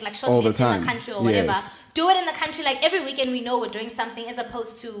you're doing it like short All the lists in time. the country or whatever. Yes. Do it in the country like every weekend. We know we're doing something as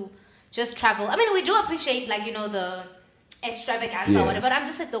opposed to just travel. I mean, we do appreciate like the extravaganza or whatever. Yes. But I'm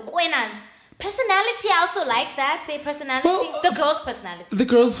just like the Quenas. Personality, I also like that. Their personality. Well, the girl's personality. The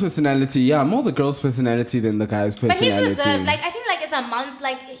girl's personality, yeah, more the girl's personality than the guy's But personality. he's reserved. Like, I think like it's a month.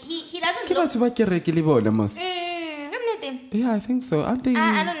 Like, he doesn't Ke look... batho ba kereke le bona, mos? I'm not them. Yeah, I think so. Aren't they?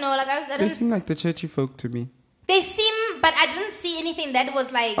 I don't know. Like, I They didn't... seem like the churchy folk to me. They seem... But I didn't see anything that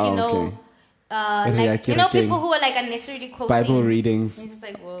was like, Oh, you know... okay. Like, you know, Kerekeng. people who are like unnecessarily quoting. Bible readings. It's just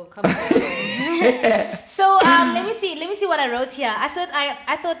like, whoa, come on. So, let me see what I wrote here. I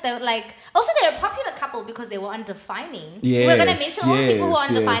thought that like... Also, they're a popular couple because they were on Defining. We're going to Yes, mention all the people who are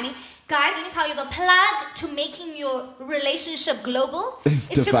on yes. Defining. Guys, let me tell you, the plug to making your relationship global It's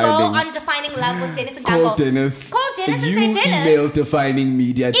is to go Defining. on Defining Love with Dennis and Call Dango. Dennis. Call Dennis and You say, Dennis, email Defining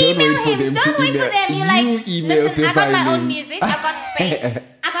Media. Don't email wait for him. them Don't to wait email. for them. You're you like, email listen, I got my own Defining. music. I've got space.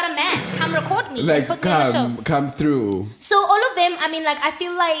 I got a man. Come record me. Like, put me on the show. come through. So all of them, I mean, like, I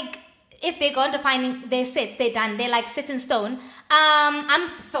feel like if they go on Defining, they're set, they're done. They're like set in stone. I'm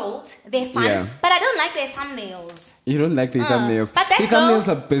sold. They're fun. Yeah. But I don't like their thumbnails. You don't like their thumbnails. but that Their girl- thumbnails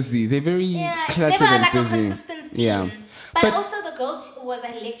are busy. They're very Yeah, it's cluttered never and like busy. a consistent theme. Yeah. But, But- also the girl was a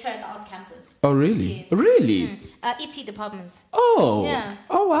lecturer at the arts campus. Oh, really? Yes. Really? ET department. Oh. Yeah.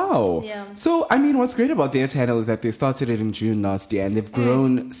 Oh, wow. Yeah. So, I mean, what's great about their channel is that they started it in June last year and they've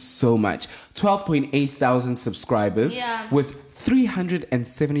grown so much. 12.8 thousand subscribers Yeah. with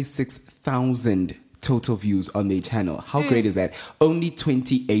 376,000 total views on their channel. How great is that? Only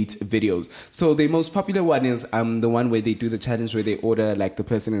 28 videos. So the most popular one is the one where they do the challenge where they order like the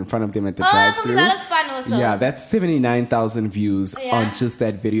person in front of them at the Oh, drive-through. that was fun also. Yeah, that's 79,000 views Yeah. on just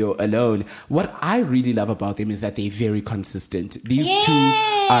that video alone. What I really love about them is that they're very consistent. These two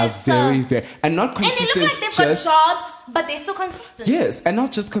are Yes. very, and not And they consistent look like they've got just... jobs, but they're still consistent. Yes, and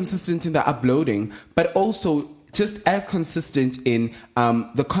not just consistent in the uploading, but also just as consistent in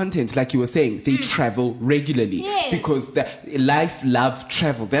the content, like you were saying, they travel regularly. Yes. Because the life, love,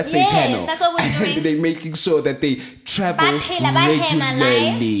 travel. That's their Yes, channel. that's what we're and doing. they're making sure that they travel Baphila, bahema,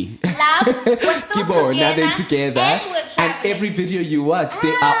 regularly. Love, we're still Kibo, now they're together, together. and we're And traveling. every video you watch,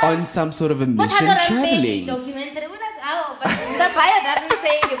 they are on some sort of a What mission had a traveling. documentary? We're like, oh, but the bio doesn't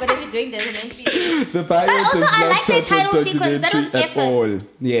say you're going to be doing documentary. The bio But also, does I not like their touch on title sequence. That was documentary at effort. all.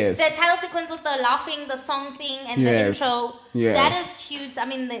 Yes. The title sequence with the laughing, the song thing, and Yes. the intro. Yes. That is cute. I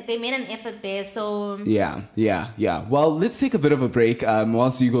mean, they made an effort there. So Yeah. Well, let's take a bit of a break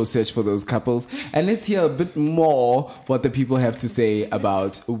whilst you go search for those couples. And let's hear a bit more what the people have to say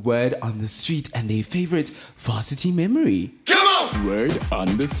about Word on the Street and their favorite varsity memory. Word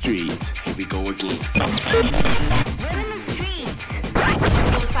on the street. Here we go again.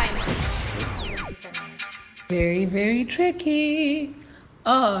 Very, very tricky.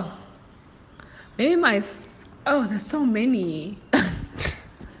 Oh, maybe oh, there's so many.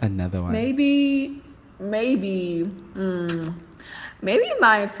 Another one. Maybe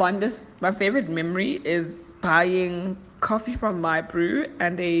my favorite memory is buying coffee from my brew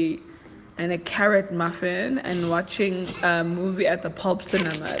and a carrot muffin and watching a movie at the Pulp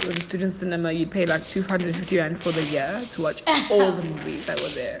Cinema. It was a student cinema. You'd pay like 250 rand for the year to watch all the movies that were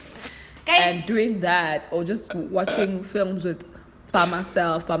there. guys, And doing that, or just watching films with my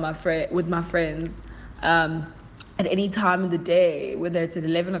friends, at any time in the day, whether it's at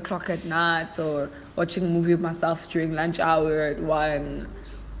 11 o'clock at night or watching a movie with myself during lunch hour at 1.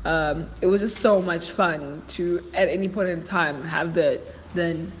 It was just so much fun to, at any point in time, have the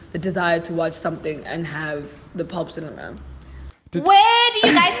desire to watch something and have the pulp cinema. Where do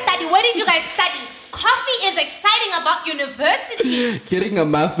you guys study? Where did you guys study? Coffee is exciting about university. Getting a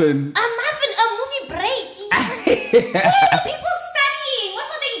muffin. A movie break. Where are people studying? What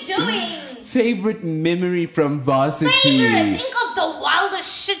were they doing? Favorite memory from varsity. Think of the wildest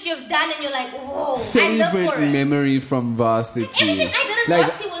shit you've done and you're like, whoa, I live for Favorite it. memory from varsity. Everything I did in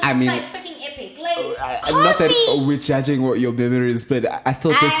varsity was just like freaking epic. Like, not that coffee. we're judging what your memories, but I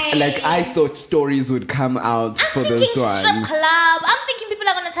thought I thought stories would come out for I'm thinking this strip one. club. I'm thinking people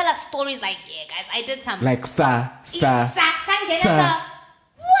are gonna tell us stories like, yeah, guys, I did something. Like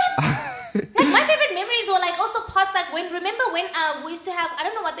Like my favorite memories were like also parts like remember when we used to have, I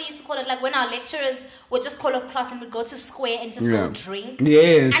don't know what they used to call it, like when our lecturers would just call off class and we'd go to square and just go drink.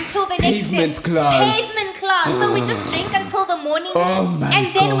 Yes. Until the next Pavement day. class. Pavement class. So we just drink until the morning. Oh my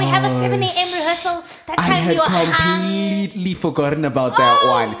And then we have a 7 gosh. a.m. rehearsal. That I time had you were hung. completely forgotten about that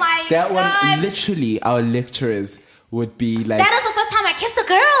Oh one. my that God. one, literally, our lecturers would be like, That was the first time I kissed a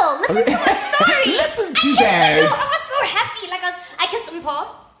girl. Listen to the story. Listen to I kissed that. a girl. I was so happy. Like I kissed Mpo.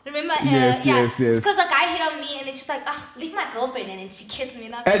 Remember? Yes. Because a guy hit on me and then she's like, leave my girlfriend, and then she kissed me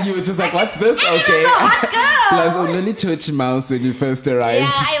and I was and you were just like, what's this? And Okay. it was a hot girl. Plus, only church mouse when you first arrived.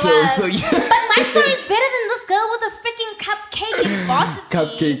 Yeah, I still, was. So But my story is better than this girl with a freaking cupcake in varsity.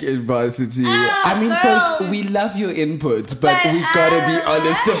 Cupcake in varsity. Oh, I mean, girl. folks, we love your input, but But, we've got to be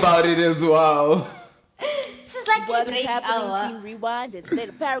honest about it as well. She's like What to is break happening, our. Team Rewind? It's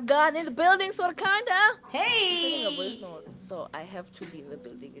Little Paragon in the building, sort of, kinda. Sending a Hey. voice note, so I have to be in the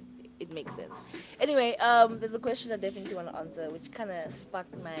building. It makes sense. Anyway, there's a question I definitely want to answer, which kind of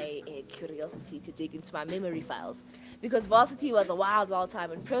sparked my curiosity to dig into my memory files. Because varsity was a wild, wild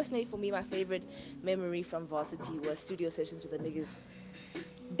time. And personally, for me, my favorite memory from varsity was studio sessions with the niggas.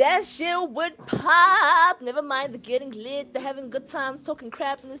 That shit would pop. Never mind the getting lit, the having good times, talking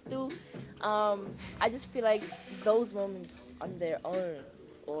crap in this dude. I just feel like those moments on their own,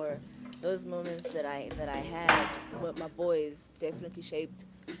 or those moments that I had with my boys, definitely shaped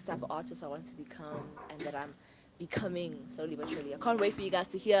the type of artist I want to become and that I'm becoming slowly but surely. I can't wait for you guys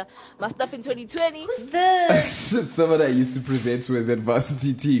to hear my stuff in 2020. Who's this? Someone I used to present with at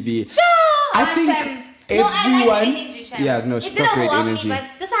Varsity TV. I think No, I like everyone- the energy, Shem. Yeah, no, it she's didn't got great warm energy. Me,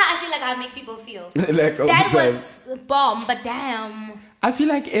 but this is how I feel like I make people feel. Like, all That the time. was bomb, but damn. I feel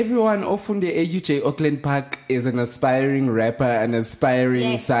like everyone often the AUJ Auckland Park is an aspiring rapper, an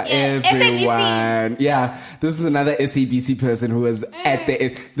aspiring everyone. Yeah, this is another SABC person who was at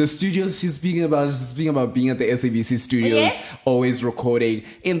the studios she's speaking about. She's speaking about being at the SABC studios, Yes. always recording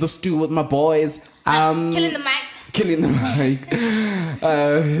in the studio with my boys. Killing the mic. Killing the mic.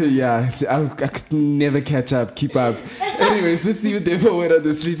 Yeah, I could never catch up, keep up. Anyways, let's see what they word on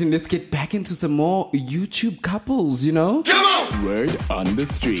the street and let's get back into some more YouTube couples, you know? Word on the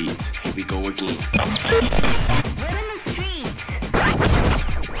street. Here we go again.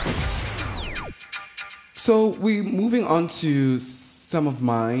 So we're moving on to some of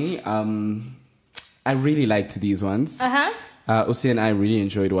my, I really liked these ones. Usi and I really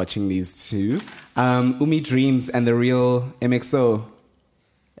enjoyed watching these two. Umi Dreams and the Real MXO.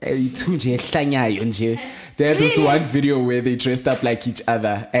 They had this one video where they dressed up like each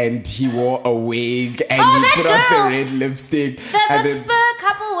other and he wore a wig and he that put on girl! the red lipstick. The and then- Spur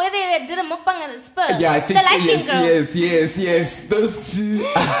couple where they did a mukbang at the Spur. yeah, I think the lighting girl. yes. Those two.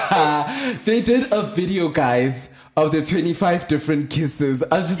 They did a video, guys, of the 25 different kisses.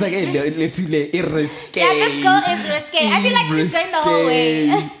 I was just like, hey, let's Yeah, this girl is risque. I feel like she's going the whole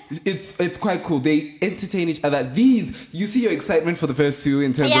way. It's quite cool. They entertain each other. You see your excitement for the first two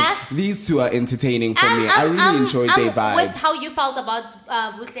in terms Yeah. of these two are entertaining for me. I really enjoyed their With vibe. how you felt about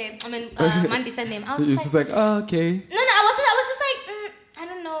Mandy's name. I was You're just just like, like, oh, okay. no, I wasn't. I was just like, I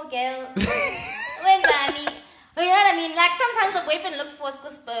don't know, girl. When's Annie? You know what I mean? Like sometimes the boyfriend looks for the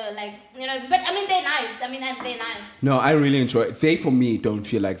Spur, like, you know. But I mean, they're nice. They're nice. No, I really enjoy it. They, for me, don't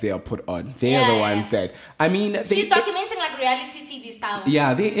feel like they are put on. They are the ones that, I mean, She's documenting like reality TV style.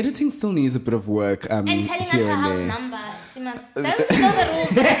 yeah, their editing still needs a bit of work. And telling us here her and house there. number. She must. Doesn't she know the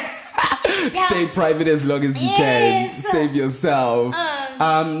rules? Yeah. Stay private as long as you Yes. can. Save yourself.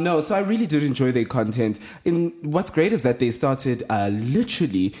 No, so I really did enjoy their content. And what's great is that they started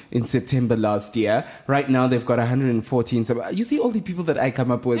literally in September last year. Right now, they've got 114. You see all the people that I come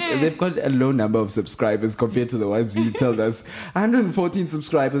up with, they've got a low number of subscribers compared to the ones you told us. 114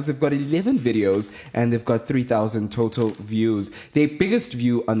 subscribers. They've got 11 videos and they've got 3,000 total views. Their biggest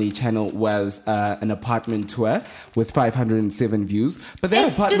view on their channel was an apartment tour with 507 views. But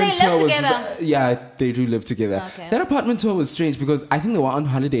that apartment tour was... Yeah, they do live together. Okay. That apartment tour was strange because I think they were on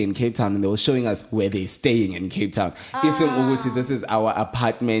holiday in Cape Town and they were showing us where they're staying in Cape Town. This is our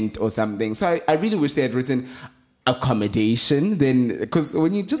apartment or something. So I really wish they had written accommodation then, because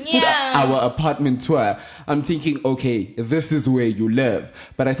when you just put our apartment tour, I'm thinking, okay, this is where you live.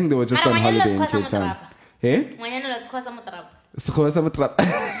 But I think they were just on holiday in Cape Town. Eh? Just a little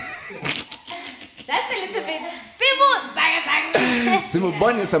bit. Simo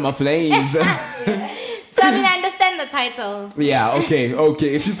Bonnie Summer Flames. So I mean, I understand the title. Yeah, okay.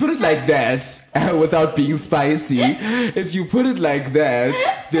 If you put it like that, without being spicy, if you put it like that,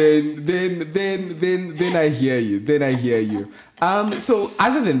 then I hear you. So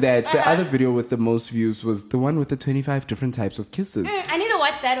other than that, the other video with the most views was the one with the 25 different types of kisses. I need to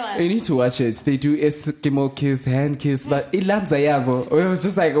watch that one. You need to watch it. They do Eskimo kiss, hand kiss, but it lamps it was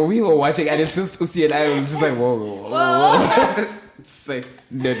just like we were watching and it's just Usi and I were just like whoa. Just like,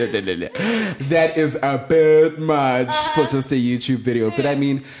 no. That is a bit much for just a YouTube video. But I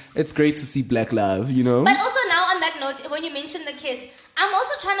mean, it's great to see black love, you know? But also now on that note, when you mentioned the kiss, I'm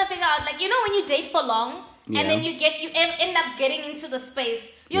also trying to figure out, like, you know, when you date for long and then you end up getting into the space,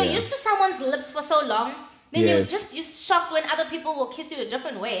 you're used to someone's lips for so long, then you're shocked when other people will kiss you a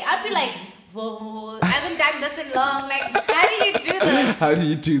different way. I'd be like, whoa, I haven't done this in long. Like, how do you do this? How do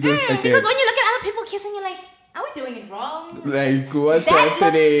you do this again? Because when you look at other people kissing, you're like, are we doing it wrong? Like, what's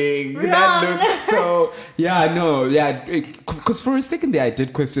happening? That looks so... Because for a second there, I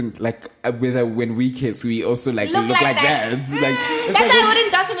did question, like, whether when we kiss, we also, like, look like that. Like, that's why I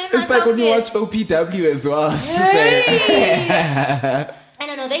wouldn't document myself. It's like when you watch OPW as well. It's just like... I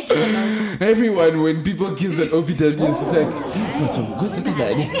don't know, they do it most. Everyone, when people kiss at OPW, it's just like, what's that?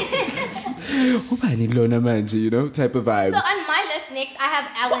 You know, type of vibe. So on my list next, I have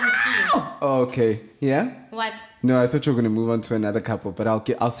Alan T. Oh, okay. Yeah? What? No, I thought you were going to move on to another couple, but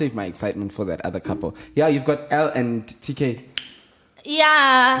I'll save my excitement for that other couple. Yeah, you've got L and TK.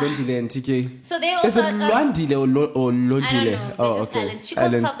 Yeah. Londile and TK. So they also... Is it Londile or Londile? I don't know. Oh, just okay. Alan. She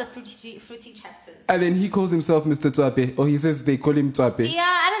calls herself the fruity chapters. And then he calls himself Mr. Twape, or he says they call him Twape. Yeah,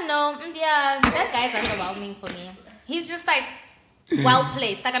 I don't know. Yeah, that guy's underwhelming for me. He's just like... well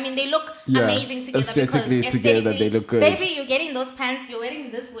placed. Like, I mean, they look amazing together. Aesthetically together, they look good. Baby, you're getting those pants, you're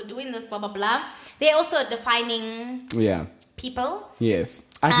wearing this, we're doing this, blah, blah, blah. They're also defining people. Yes.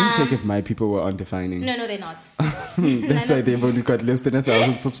 I didn't check if my people were on defining. No, they're not. That's why they've only got less than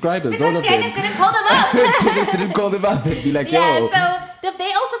 1,000 subscribers. Because all of them. Janice didn't call them up. Janice didn't call them up and be like, yo. So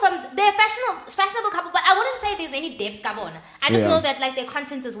they also they're fashionable couple, but I wouldn't say there's any depth, Gabon. I just know that, like, their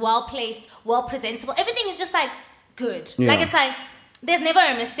content is well placed, well presentable. Everything is just, like, good. Yeah. Like, it's like, there's never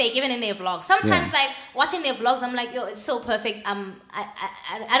a mistake, even in their vlogs. Sometimes, like, watching their vlogs, I'm like, yo, it's so perfect. I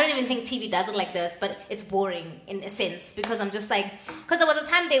don't even think TV does it like this, but it's boring in a sense because I'm just like, because there was a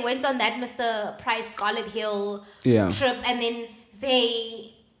time they went on that Mr. Price Scarlet Hill trip, and then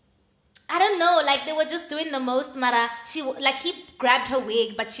I don't know, like, they were just doing the most, Mara. He grabbed her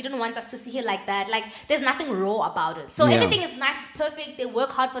wig, but she didn't want us to see her like that. Like, there's nothing raw about it. So everything is nice, perfect. They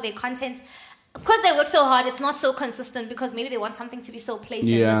work hard for their content. Because they work so hard, it's not so consistent because maybe they want something to be so placed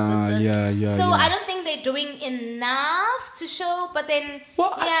in this. So I don't think they're doing enough to show, but then,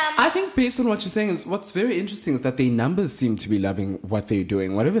 I think based on what you're saying, is what's very interesting is that their numbers seem to be loving what they're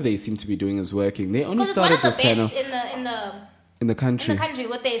doing. Whatever they seem to be doing is working. They only started this channel... Because it's one of the best in the country. In the country,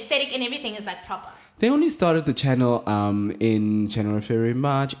 with the aesthetic and everything is, like, proper. They only started the channel in January, February,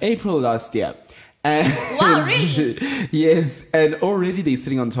 March, April last year. And wow, really? Yes, and already they're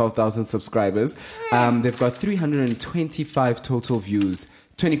sitting on 12,000 subscribers. They've got 325 total views,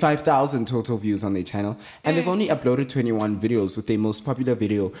 25,000 total views on their channel, and they've only uploaded 21 videos, with their most popular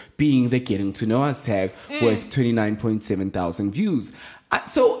video being the Getting to Know Us tag with 29.7 thousand views.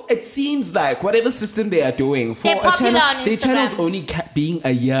 So it seems like whatever system they are doing for a channel, their channel's only being a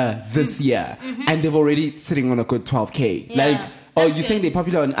year this year, and they've already sitting on a good 12K. Yeah. Like, oh, you're saying they're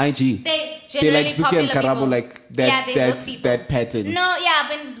popular on IG? They're like Zuki and Karabo, like that pattern. No, yeah,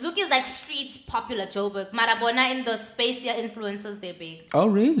 when Zuki is like streets popular, Joburg. Marabona in the space, influencers, they're big. Oh,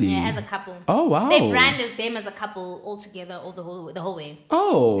 really? Yeah, as a couple. Oh, wow. Their brand is them as a couple all together, the whole way.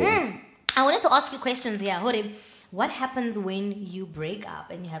 Oh. I wanted to ask you questions here. Hore, what happens when you break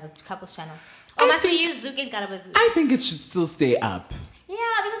up and you have a couple's channel? Or must we use Zuki and Karabo's? I think it should still stay up.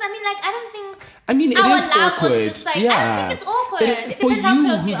 Yeah, because I mean, like, I don't think I mean, it our is love awkward. was just like, I don't think it's awkward. It For depends how you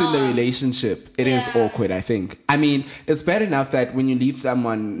close who's you in the are. relationship, it is Yeah. awkward, I think. I mean, it's bad enough that when you leave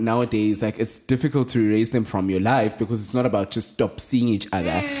someone nowadays, like, it's difficult to erase them from your life because it's not about just stop seeing each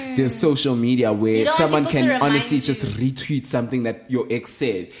other. There's social media You where don't want someone people to can remind honestly you. just retweet something that your ex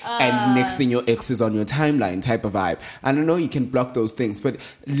said, and next thing your ex is on your timeline type of vibe. And I know you can block those things, but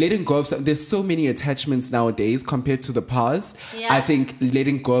letting go of there's so many attachments nowadays compared to the past. Yeah. I think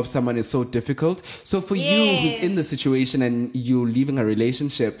letting go of someone is so difficult. So for you who's in the situation and you're leaving a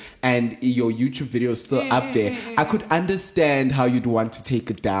relationship and your YouTube video is still up there, I could understand how you'd want to take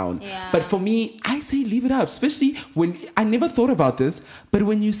it down. Yeah. But for me, I say leave it up, especially when I never thought about this, but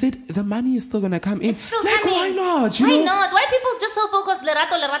when you said the money is still gonna come in, It's still like coming. why not? You Why know? not? Why people just so focused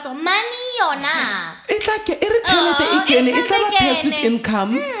lerato money or nah? It's like it's like passive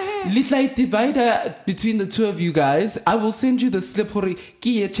income. Little I divide between the two of you guys. I will send you the slip hori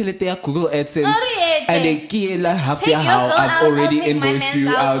kiye chelete ya Google AdSense Hori and a kiye la half Take ya your how girl I've out, I'll already take my invoiced man's you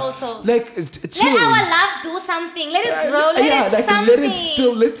out out. also. Like Let our love do something. Let it grow. Let it something.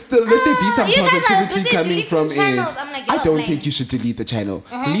 let there be some you guys are positivity busy coming deleting from channels. it. I'm like, I you're don't lying. think you should delete the channel.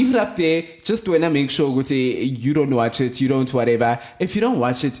 Leave it up there. Just when I make sure you don't watch it, you don't whatever. If you don't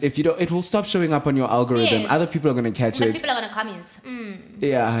watch it, it will stop showing up on your algorithm. Yes. Other people are gonna catch But it. people are gonna comment.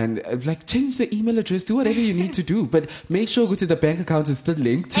 Yeah, and like change the email address, do whatever you need to do, but make sure the bank account is still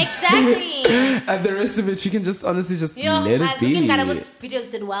linked. Exactly. And the rest of it, you can just honestly just Yo, let it be. videos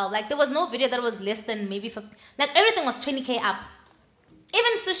did well. Like there was no video that was less than maybe 50. Like everything was 20K up.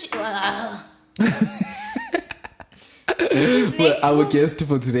 Even sushi. Well, our guest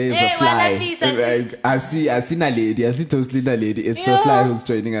for today is Hey, a fly. Walapi, Sashi. Like, I see Naledi. I see totally Naledi. It's the Yeah. fly who's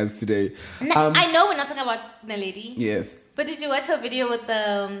joining us today. I know we're not talking about the lady. Yes. But did you watch her video with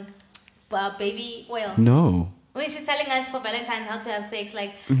the baby oil? No. When she's telling us for Valentine's how to have sex,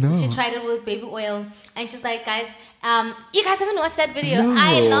 like No. she tried it with baby oil, and she's like, guys, you guys haven't watched that video. No.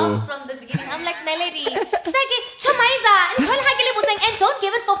 I laughed from the beginning. I'm like, Naledi, she's like, Chamaiza, and don't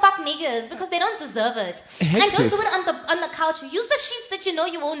give it for fuck niggas because they don't deserve it. And Hectic. don't do it on the couch. Use the sheets that you know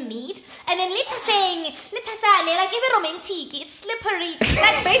you won't need, and then later say, like, give it romantic. It's slippery.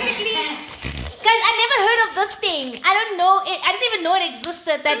 Like basically. Guys, I never heard of this thing. I don't know it. I didn't even know it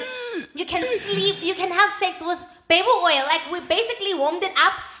existed. That you can have sex with baby oil. Like we basically warmed it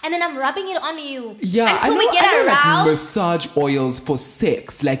up, and then I'm rubbing it on you. Yeah, until we get I know, like, aroused. massage oils for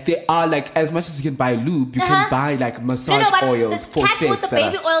sex. Like they are like as much as you can buy lube, you can buy like massage but oils the for cats sex. with the that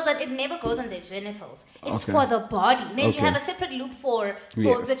baby are- oils, that it never goes on their genitals. It's Okay. for the body. Then you Okay. have a separate lube for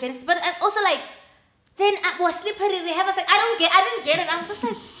Yes. the genitals. But also like, then was slippery. They have us like, I didn't get it. I'm just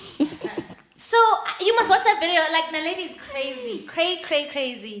like. So you must watch that video. Like the lady's crazy,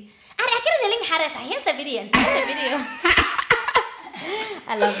 crazy. And I get a yelling Harris. Here's the video.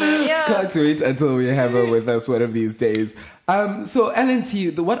 I love the video. Can't wait until we have her with us one of these days. So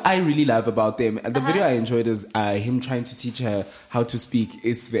LNT, what I really love about them, the video I enjoyed is him trying to teach her how to speak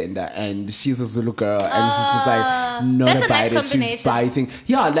Isvenda, and she's a Zulu girl, and she's just like not that's a about nice it. She's combination. biting,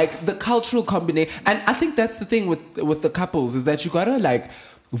 yeah, like the cultural combination. And I think that's the thing with the couples is that you gotta like.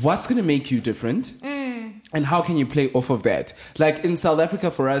 What's going to make you different? And how can you play off of that? Like in South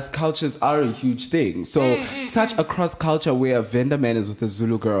Africa, for us, cultures are a huge thing. So such a cross culture where a vendor man is with a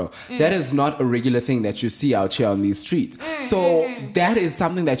Zulu girl, that is not a regular thing that you see out here on these streets. So that is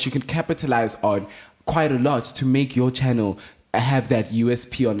something that you can capitalize on quite a lot to make your channel have that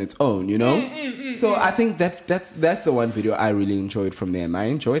USP on its own, you know? So I think that's the one video I really enjoyed from them. I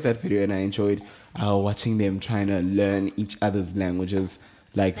enjoyed that video and I enjoyed watching them trying to learn each other's languages.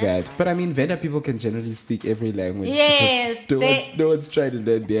 Like that. But I mean, Venda people can generally speak every language. Yes, because no one's trying to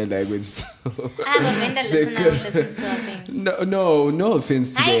learn their language. So I have a vendor listener who listens to our thing. No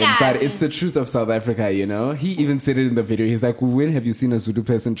offense to Hi, them, but guys. it's the truth of South Africa, you know? He even said it in the video. He's like, when have you seen a Zulu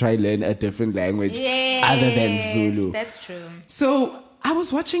person try learn a different language other than Zulu? That's true. So I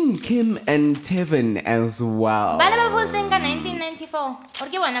was watching Kim and Tevin as well. Bala posting 1994. Or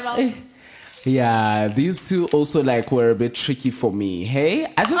ke wana ba? Yeah, these two also like were a bit tricky for me. Hey,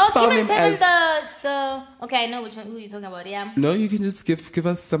 I just Oh, found Kim them and as. Seven, the okay, I know who you're talking about. Yeah. No, you can just give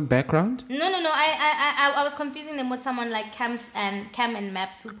us some background. No. I was confusing them with someone like Cam and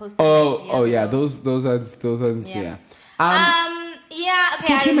Maps who posted. Oh years yeah, ago. those ones. Yeah. Yeah. Yeah. Okay.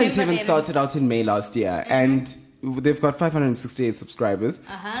 So I Kim and remember Tevin them. started out in May last year, and they've got 568 subscribers,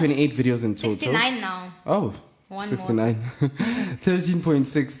 28 videos in total. 69 now. Oh. One 69.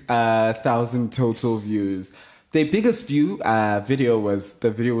 13.6 thousand total views. Their biggest video was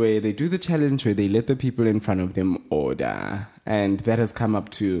the video where they do the challenge where they let the people in front of them order. And that has come up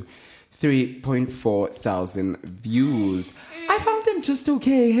to 3.4 thousand views. I found them I'm just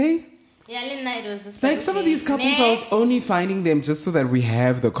okay, hey? Yeah, Lina, it was just Like some of these couples, I was only finding them just so that we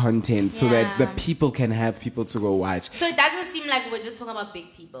have the content, so that the people can have people to go watch. So it doesn't seem like we're just talking about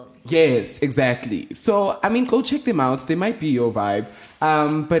big people. Yes, exactly. So, I mean, go check them out. They might be your vibe.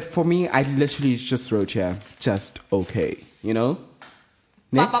 But for me, I literally just wrote here, just okay, you know?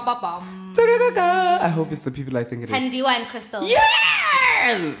 Next. I hope it's the people I think it is. Tandiwa and Crystal.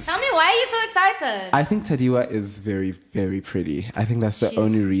 Yes! Tell me, why are you so excited? I think Tadiwa is very, very pretty. I think that's the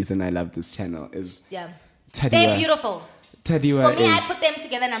only reason I love this channel is Tadiwa. They're beautiful. Tadiwa For me, is I put them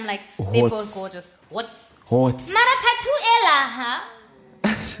together and I'm like, they're both gorgeous. What's hot. Mara tattoo Ella, huh?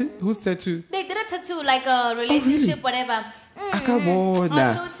 Who's tattoo? They did a tattoo, like a relationship, whatever. I'll show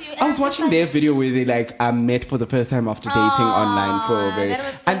it to you. I was watching their video where they met for the first time after dating online for a very,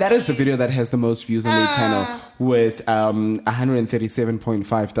 that is the video that has the most views on their channel with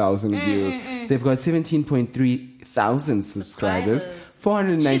 137.5 thousand views. They've got 17.3 thousand subscribers.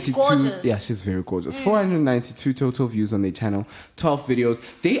 492. Yeah, she's very gorgeous. 492 total views on their channel. 12 videos.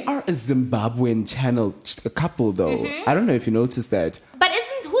 They are a Zimbabwean channel, a couple though. I don't know if you noticed that. But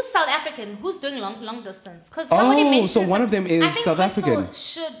who's South African? Who's doing long distance? Because somebody mentioned. So one of them is South African.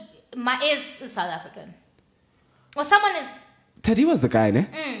 Is South African, or someone is. Tadiwa's the guy, ne?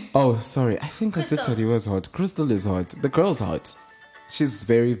 Oh, sorry. I think I said Tadiwa's hot. Crystal is hot. The girl's hot. She's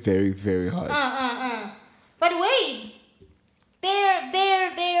very, very, very hot. But wait,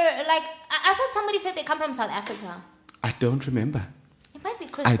 they're like. I thought somebody said they come from South Africa. I don't remember. It might be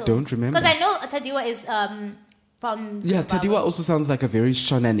Crystal. I don't remember. Because I know Tadiwa is from. Yeah, Tadiwa also sounds like a very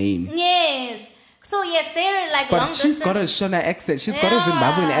Shona name. Yes. So yes, they're like but long she's distance. got a Shona accent. She's got a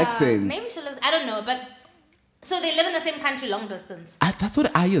Zimbabwean accent. Maybe she lives. I don't know, but so they live in the same country, long distance. That's what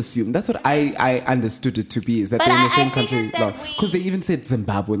I assume. That's what I understood it to be. Is that they're in the same country? Because they even said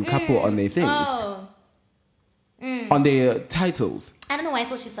Zimbabwean couple on their things, on their titles. I don't know why I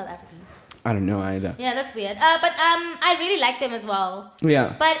thought she's South African. I don't know either. Yeah, that's weird. But I really like them as well.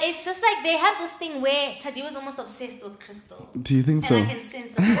 Yeah. But it's just like they have this thing where Tadiwa's almost obsessed with Crystal. Do you think so? And I can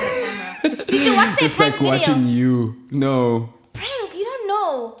sense it on the camera. Did you watch their it's prank like watching videos? you. No. Prank? You don't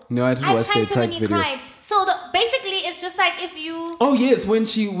know. No, I didn't watch their prank video. Cried. So basically, it's just like if you. Oh yes, when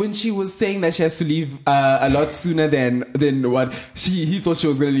she was saying that she has to leave a lot sooner than what he thought she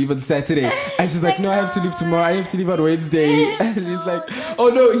was gonna leave on Saturday, and she's like, no, I have to leave tomorrow. I have to leave on Wednesday, and he's like, oh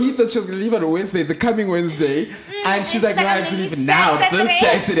no, he thought she was gonna leave on Wednesday, the coming Wednesday, and she's like, no, I have to leave now, this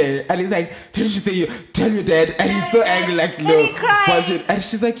Saturday, and he's like, didn't you say tell your dad? And he's so angry, like, no, watch it, and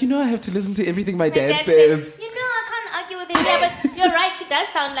she's like, I have to listen to everything my dad says. I can't argue with him. Yeah, but you're right. She does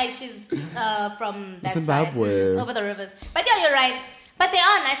sound like she's from that Zimbabwe. side, over the rivers. But yeah, you're right. But they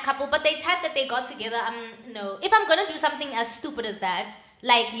are a nice couple. But they said that they got together. No, if I'm gonna do something as stupid as that,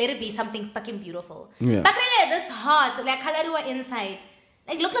 like let it be something fucking beautiful. Yeah. But really, this heart, like Kalarua inside,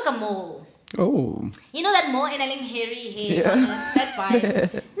 like look like a mole. Oh. You know that mole and hairy hair, that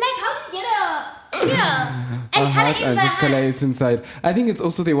vibe. Like how do you get and heart color in and the just color hands? it inside. I think it's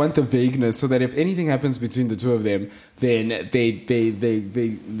also they want the vagueness so that if anything happens between the two of them, then they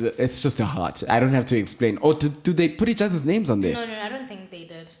it's just a heart. I don't have to explain. Or do they put each other's names on there? No, I don't think they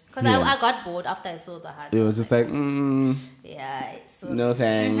did. Because I got bored after I saw the heart. You were just like, yeah. So, no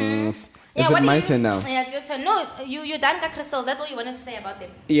thanks. Yeah, Is it my turn now? Yeah, it's your turn. No, you're done, Crystal. That's all you wanted to say about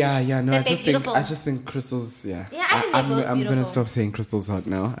them. Yeah, no, That I they're just think Crystal's, Yeah, I think they're both I'm beautiful. gonna stop saying Crystal's hot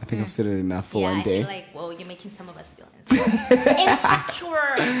now. I think I've said it enough for one day. I feel like, whoa, you're making some of us feel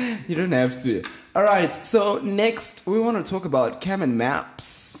insecure. You don't have to. All right, so next we want to talk about Cam and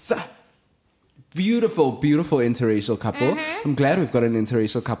Maps. Beautiful, beautiful interracial couple. I'm glad we've got an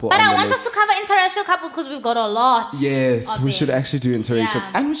interracial couple But on I the want list. us to cover interracial couples because we've got a lot. Yes, we should actually do interracial.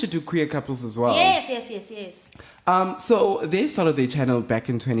 Yeah. And we should do queer couples as well. Yes. So they started their channel back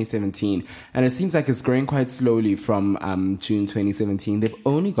in 2017, and it seems like it's growing quite slowly from June 2017. They've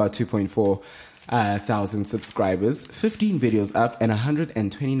only got 2.4 thousand subscribers, 15 videos up, and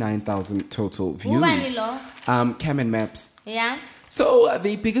 129,000 total views. Cam and Maps. Yeah. So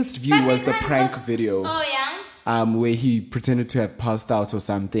the biggest view was the prank video. Oh, yeah. Where he pretended to have passed out or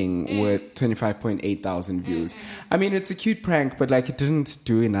something with 25.8 thousand views. I mean, it's a cute prank, but like it didn't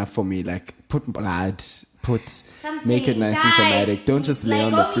do enough for me. Like put blood, make it nice and dramatic. Don't just lay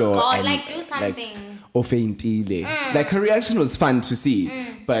on the floor and like do something. Or faintile. Like her reaction was fun to see,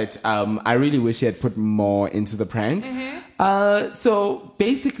 but I really wish he had put more into the prank. So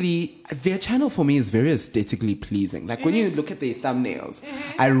basically, their channel for me is very aesthetically pleasing. Like when you look at their thumbnails,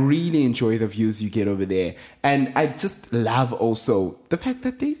 I really enjoy the views you get over there, and I just love also the fact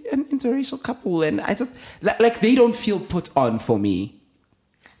that they're an interracial couple, and I just like they don't feel put on for me.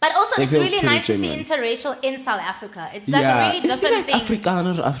 But also, They it's feel really pretty nice genuine. to see interracial in South Africa. It's like a really is he different like thing.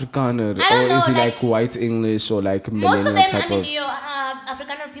 Afrikaner, I don't or know, is he like- like white English or like Most of millennial them, type I mean, of?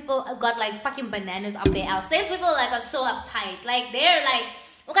 Afrikaner people got like fucking bananas up their ass. These people like are so uptight. Like they're like,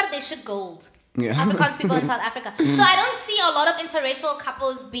 look at they shit gold. Yeah. Afrikaans people in South Africa. So I don't see a lot of interracial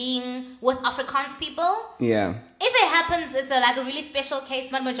couples being with Afrikaans people. Yeah. If it happens, it's like a really special case.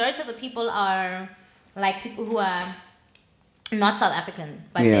 But majority of the people are like people who are not South African,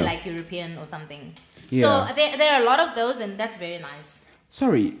 but Yeah. they're like European or something. Yeah. So there are a lot of those, and that's very nice.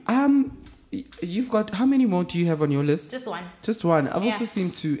 Sorry. You've got how many more do you have on your list? Just one. Just one. I've Yeah. also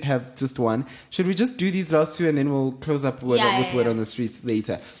seemed to have just one. Should we just do these last two and then we'll close up with word on the streets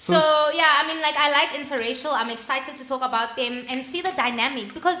later? So yeah, I mean, like I like interracial. I'm excited to talk about them and see the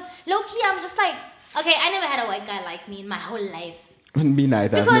dynamic because low key, I'm just like, okay, I never had a white guy like me in my whole life. Me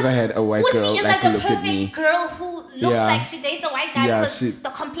neither. I've Because never had a white girl Uzi is like like a look at me. perfect girl who looks Yeah. like she dates a white guy Yeah, because she- the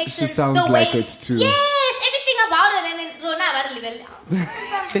complexion, she sounds the like weight. it too. Yes, everything about it. And then Rona,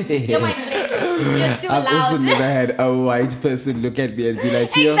 you're my friend. You're too I've loud. also never had a white person look at me and be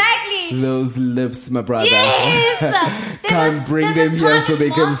like, "Yo, Exactly. those lips, my brother. Yes. Can't bring them here so they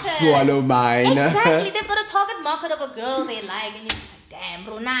can swallow mine." Exactly. They've got a target market of a girl they like, and you're just like, damn,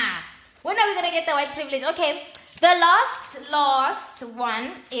 Rona. When are we gonna get the white privilege? Okay. The last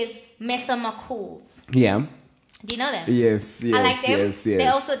one is Metha McCool's. Yeah. Do you know them? Yes. Yes. I like them. Yes. Yes.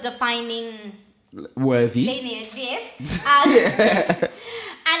 They're also defining worthy. lineage, yes.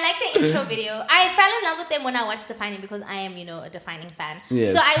 I like the intro video. I fell in love with them when I watched Defining because I am, a Defining fan.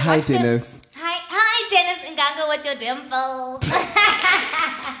 Yes. So I Hi, watched them- Dennis. Hi, Dennis Nganga with your dimples.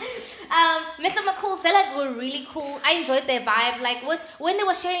 Mr. McCool's, they were really cool. I enjoyed their vibe. Like when they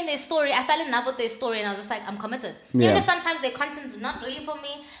were sharing their story, I fell in love with their story, and I was just like, I'm committed. Yeah. Even if sometimes their content's not really for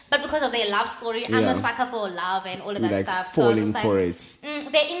me, but because of their love story, I'm Yeah. a sucker for love and all of that Like stuff. So I was falling just for like,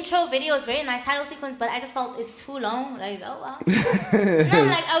 it. their intro video is very nice, title sequence, but I just felt it's too long. Like, oh wow. And I'm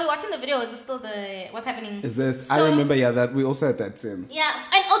like, are we watching the video? Is this still what's happening? Is this? So- I remember. Yeah, that we also had that sense. Yeah,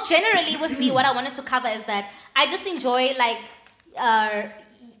 and generally with me, what I wanted to cover is that I just enjoy like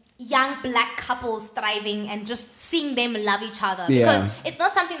young black couples thriving and just seeing them love each other because Yeah. it's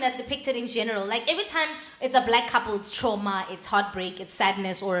not something that's depicted in general. Like every time it's a black couple, it's trauma, it's heartbreak, it's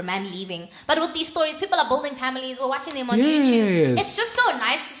sadness, or a man leaving. But with these stories, people are building families. We're watching them on YouTube. Yes. It's just so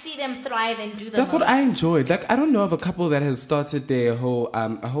nice to see them thrive and do the That's what most. I enjoyed. Like, I don't know of a couple that has started their whole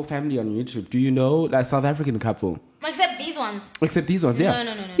a whole family on YouTube. Do you know, like, South African couple? Except these ones. Except these ones, yeah.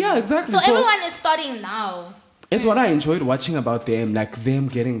 No. Yeah, exactly. So everyone is starting now. It's what I enjoyed watching about them, like them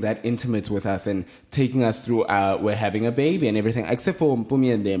getting that intimate with us and taking us through we're having a baby and everything, except for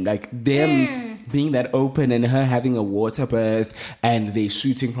Mpumi and them, like them being that open and her having a water birth and they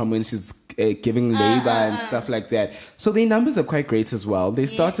shooting from when she's giving labor and stuff like that. So their numbers are quite great as well. They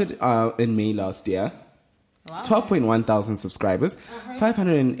started in May last year. Wow. 12.1 thousand subscribers,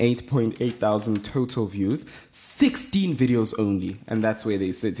 508.8 thousand total views, 16 videos only, and that's where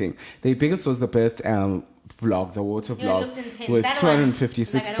they're sitting. Their biggest was the birth vlog, the water Yeah, it vlog, looked intense. with That one,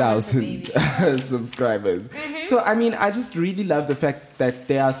 256,000 subscribers. So, I mean, I just really love the fact that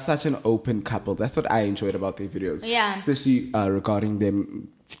they are such an open couple. That's what I enjoyed about their videos. Yeah. Especially regarding them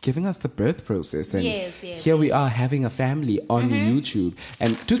giving us the birth process. And Yes, here we are having a family on YouTube.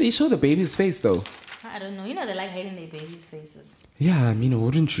 And do they show the baby's face, though? I don't know. They like hiding their babies' faces. Yeah, I mean,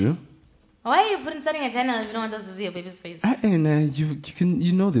 wouldn't you? Why are you starting a channel if you don't want us to see your baby's face? And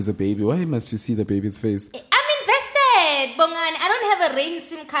you know there's a baby. Why must you see the baby's face? I'm invested, Bongan. I don't have a rain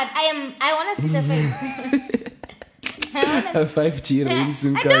SIM card. I want to see the face. A 5G rain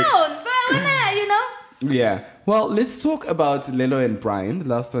SIM I card. don't. So I want to, Yeah. Well, let's talk about Lelo and Brian, the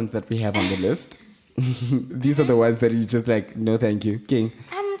last ones that we have on the list. These are the ones that you just like, no thank you. King.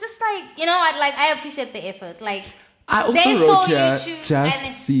 I'm just like, I appreciate the effort. Like, I also they wrote saw here, YouTube just and-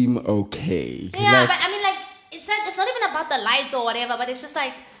 seem okay. yeah, Like, but I mean, like, it's not even about the lights or whatever, but it's just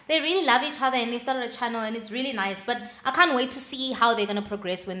like, they really love each other and they started a channel and it's really nice. But I can't wait to see how they're going to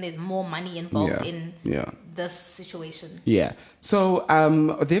progress when there's more money involved in this situation. Yeah. So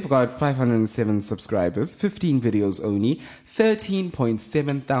they've got 507 subscribers, 15 videos only,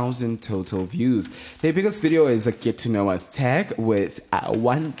 13.7 thousand total views. Their biggest video is a get to know us tag with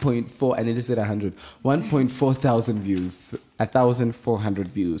 1.4, and it is at 1.4 thousand views, 1,400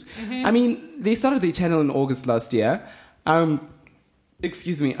 views. I mean, they started their channel in August last year.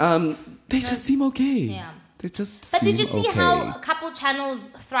 Excuse me. They just seem okay. Yeah. They just But seem did you see okay. how a couple channels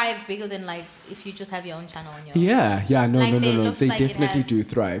thrive bigger than like if you just have your own channel on your own? Yeah, no. Like, it looks They like it definitely has- do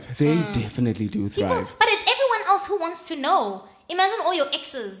thrive. They definitely do People, thrive. but it's everyone else who wants to know. Imagine all your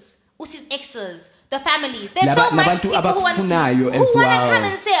exes, Usi's exes, the families. There's so much Nabantu people who want to abakufunayo as well. come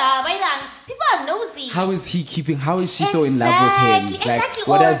and say, people are nosy. How is she so in love with him? Like, Exactly.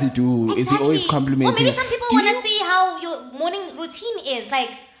 what Or- does he do? Is he always complimenting? Or maybe some people Do want to you- see how your morning routine is. Like,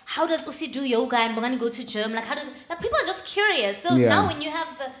 how does Usi do yoga and Bongani go to gym? Like, how does... Like, people are just curious. So Yeah. now when you have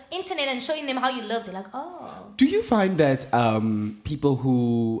the internet and showing them how you live, they're like, oh. Do you find that people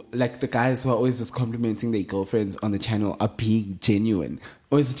who, like the guys who are always just complimenting their girlfriends on the channel are being genuine?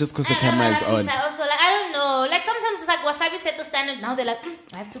 Or is it just because the camera is on? Also, like, I don't know. Like, sometimes it's like Wasabi set the standard. Now they're like,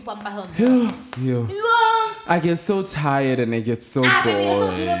 I have to pump her home. Yeah. Yeah. I get so tired and I get so Baby, you're so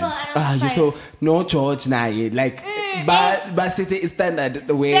bored. beautiful. And I'm You're just so no George now. Like, but city is standard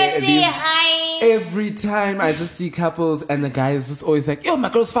the way Sassy, these- hi. every time I just see couples and the guy is just always like, yo, my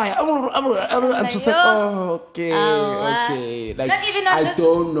girl's fire. I'm just like, yo. oh, okay, Oh, okay. Like, not even on I this-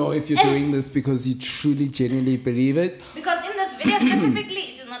 don't know if you're doing this because you truly, genuinely believe it. Because in this video specifically,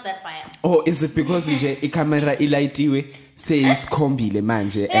 she's not that fire. Or is it because nje ikamera ilaitiwe says kombile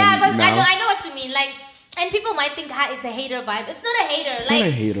manje Yeah, and because now I know what you mean. Like, and people might think it's a hater vibe. It's not a hater. It's like, not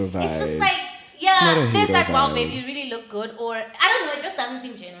a hater It's just vibe. like, not a yeah, there's hater like, wow, vibe. babe, you really look good. Or, I don't know, it just doesn't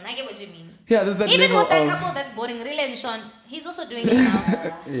seem genuine. I get what you mean. yeah, there's that Even level with that of couple that's boring, Rila and Sean, he's also doing it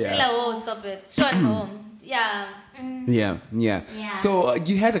now. Yeah. Rila, oh, stop it. Sean, home. Yeah. yeah. Yeah. So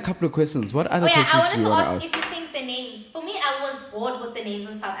you had a couple of questions. What other Oh yeah, I questions wanted do you to want to ask ask? if you think the names. For me, I was bored with the names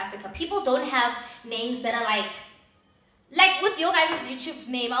in South Africa. People don't have names that are like with your guys' YouTube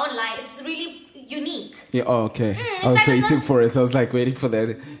name. I won't lie, it's really unique. Yeah. Oh, okay. it's I was like waiting for it. I was like waiting for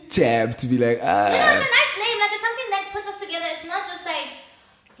that jab to be like, You know, it's a nice name. Like, it's something that puts us together. It's not just like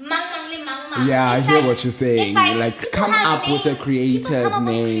mang mang li mang mang. Yeah, I It's hear like- what you're saying. it's like Like, people come have up with a names. creative People come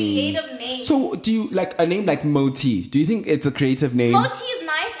up with name. creative names. So do you like a name like Moti? Do you think it's a creative name? Moti is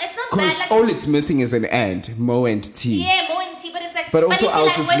nice. It's not Because bad. Like, all it's missing is an and, Mo and T. yeah, Mo and T, but it's like. But also you see, else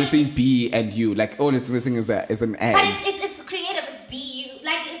like, is when missing B and U. Like all it's missing is an and. But it's creative. It's B.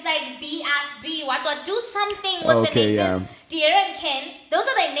 Like, it's like B ask B. What? Do something with the Okay, name. yeah. This Dear and Ken. Those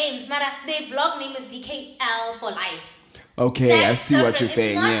are their names. Mara, their vlog name is DKL for life. Okay, I That's see what different. you're It's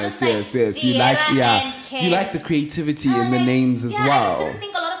saying. not Yes, just like yes. You like, Diera yeah, and Ken. you like the creativity in the Like, names as I just well. didn't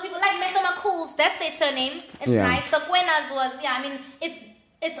think a lot of people like Methoma Cools. That's their surname. It's Yeah. nice. The Kwenas was, I mean,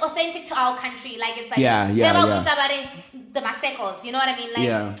 it's authentic to our country. Like, it's like Yeah. the Masekos. You know what I mean? Like,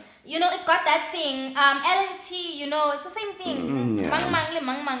 Yeah. you know, it's got that thing. LNT, you know, it's the same thing. yeah. Mang mang le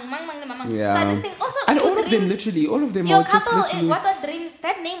mang mang mang mang le mang mang. Yeah. So I didn't think. Also, And Two all of them, Dreams, literally, all of them your are just couple. literally What are dreams?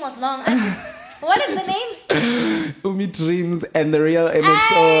 That name was long. What is the name? Umi Dreams and the real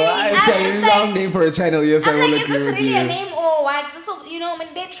MXO. Aye, It's I a was long like- name for a channel. Yes, I I'm will like, is agree this with really you. a name or what? So, you know,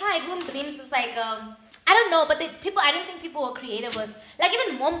 when they tried Womb Dreams, it's like, I don't know, but I didn't think people were creative with, like,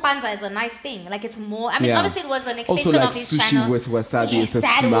 even Mom Panza is a nice thing. Like, it's more, I mean, Yeah. obviously it was an Also, extension like of his sushi channel. with wasabi Yes, is a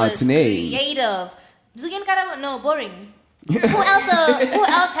that smart was name. creative. Zugen Karabo, no, boring. Who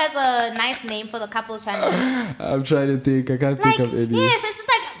else has a nice name for the couple channel? I'm trying to think. I can't Like, think of any. yes, it's just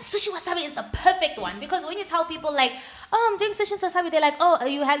like sushi wasabi is the perfect one, because when you tell people like, oh, I'm doing sushi with wasabi, they're like, oh, are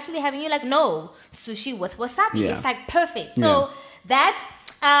you actually having? You're like, no, sushi with wasabi. Yeah. It's like perfect. So that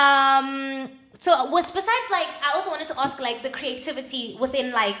so with besides, like, I also wanted to ask, like, the creativity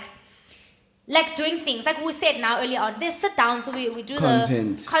within like doing things like we said now earlier on. There's sit downs, so we do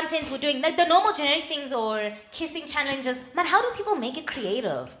Content. the content we're doing, like the normal generic things or kissing challenges. Man, how do people make it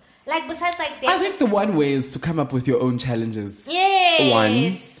creative? Like, besides, like, I think the one way is to come up with your own challenges. yes.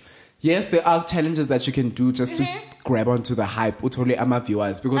 One. Yes, there are challenges that you can do just to Mm-hmm. grab onto the hype. Utole ama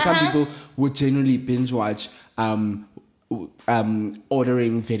viewers, because some people would generally binge watch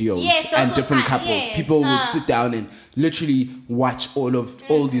ordering videos Yes, those and were different fun, couples. yes. People would sit down and literally watch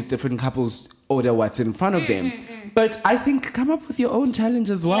all these different couples order what's in front of them. But I think come up with your own challenge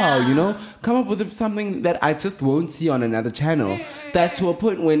as well, Yeah. you know? Come up with something that I just won't see on another channel. That to a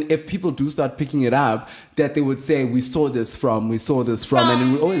point when if people do start picking it up, that they would say, we saw this from, and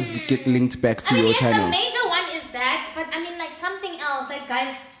it will always get linked back to I mean, your yes, channel. the major one is that, but I mean, like, something else, like,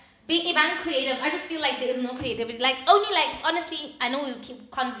 guys, if I'm creative, I just feel like there is no creativity. Like, only, like, honestly, I know we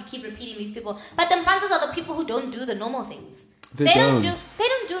can't keep repeating these people, but the pantas are the people who don't do the normal things. They They don't.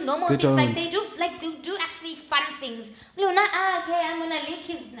 don't do normal They things. Like, don't. they do actually fun things. Luna, okay, I'm gonna lick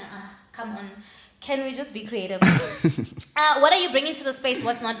his. Come on. Can we just be creative? What are you bringing to the space?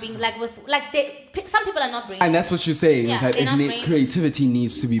 What's not being, like, with, like, some people are not bringing. And that's what you're saying, Yeah, is that they're not brains. creativity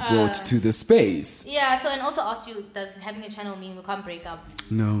needs to be brought to the space. Yeah, so, and also ask you, does having a channel mean we can't break up?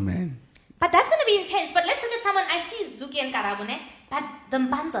 No, man. But that's gonna be intense. But let's look at someone. I see Zuki and Karabune, but the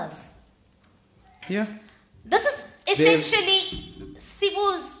Mbanzas. Yeah. This is essentially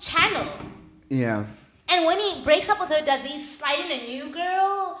Sibu's channel. Yeah. And when he breaks up with her, does he slide in a new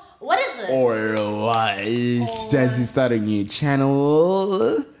girl? What is this? Or what? Does he start a new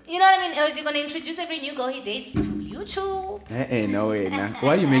channel? You know what I mean? Or is he going to introduce every new girl he dates to YouTube? No way, nah. Why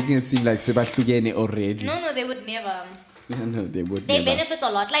are you making it seem like Sebastian already? No, they would never. No, they would They never. benefit a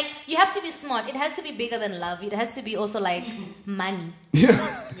lot. Like, you have to be smart. It has to be bigger than love. It has to be also like money.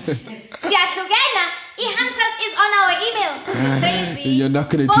 Siyahlukana. E-Hunters is on our email. Crazy. You're not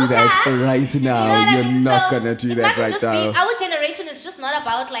going to do that Focus. right You know now. what I You're mean? not So, going to do it that mustn't right just now. be, our generation is just not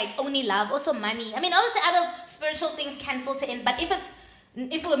about like only love, also money. I mean, obviously other spiritual things can filter in, but if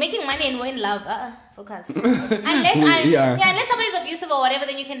we're making money and we're in love, focus. Unless somebody's abusive or whatever,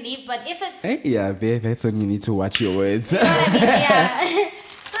 then you can leave. But if it's Yeah, that's when you need to watch your words. you know what I mean? Yeah.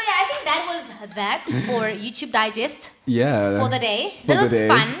 So yeah, I think that was that for YouTube Digest Yeah. for the day. For That the was day.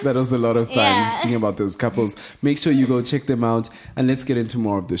 fun. That was a lot of fun. Yeah. Speaking about those couples, make sure you go check them out and let's get into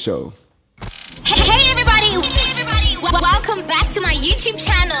more of the show. Hey everybody! Welcome back to my YouTube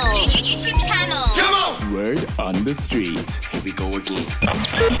channel. Come on! Word on the street. Here we go again.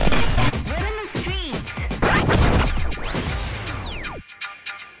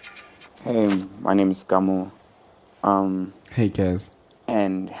 Hey, my name is Gamo. Hey, guys.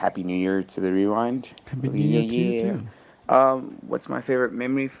 And Happy New Year to the Rewind. Happy New Year to you too. What's my favorite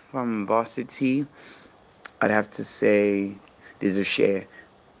memory from varsity? I'd have to say there's a share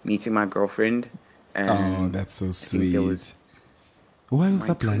meeting my girlfriend. And Oh, that's so I think sweet. it was Why was my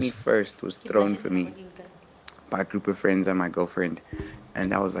that blush? 21st was thrown for me by a group of friends and my girlfriend.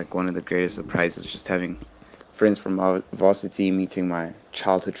 And that was like one of the greatest surprises, just having friends from our varsity meeting my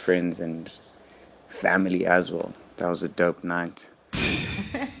childhood friends and family as well. That was a dope night.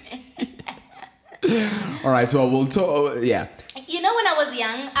 All right, well, we'll talk. Yeah. You know, when I was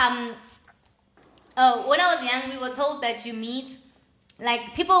young, we were told that you meet,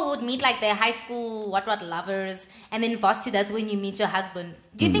 like, people would meet like their high school what lovers, and then varsity, that's when you meet your husband.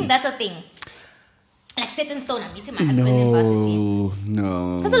 Do you think that's a thing? Like set in stone, I'm meeting my husband in varsity.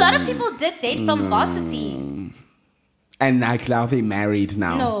 No. Because a lot of people did date from varsity. And like now they married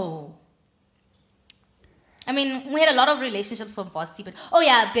now. No. I mean, we had a lot of relationships from varsity, but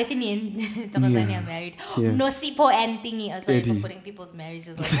Bethany and Thomasani are married. Yes. Nosipo and Thingy. Sorry Eddie. for putting people's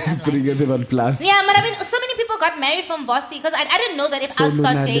marriages on. Putting them on plus. Yeah, but I mean, so many people got married from varsity because I didn't know that if I'll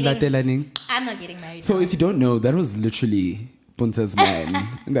start dating, I'm not getting married. So if you don't know, that was literally Punta's man.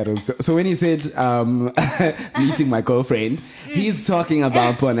 That was so when he said meeting my girlfriend, he's talking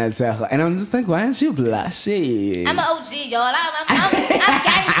about Ponatsecha, and I'm just like, why aren't you blushing? I'm an OG, y'all. I'm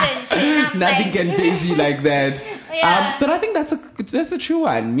gangster and shit. You know what I'm Nothing saying? can phase you like that. Yeah. But I think that's a true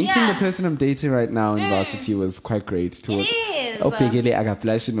one. Meeting Yeah. the person I'm dating right now in varsity was quite great. It is. Opegele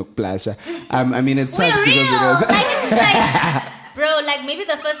agaplasha nokuplasha. I mean, it sucks We're because real. it was. Like, it's just like, bro, like maybe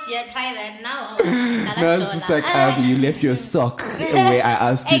the first year, try that. Now No, it's just like you left your sock where I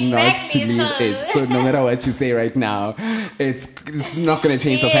asked you not to Exactly, leave so- it. So no matter what you say right now, it's not going to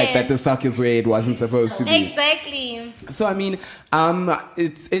change the fact that the sock is where it wasn't supposed to be. Exactly. So I mean,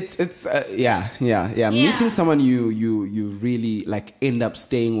 it's meeting someone you really like end up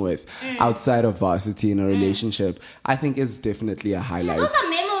staying with outside of varsity in a relationship, I think is definitely a highlight. Those are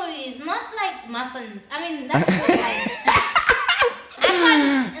memories, not like muffins. I mean, that's just like. I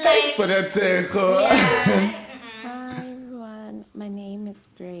can't, like. But that's Yeah. Hi everyone, my name is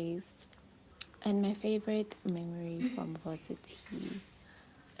Grace, and my favorite memory from varsity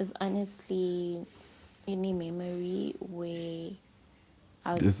is honestly any memory where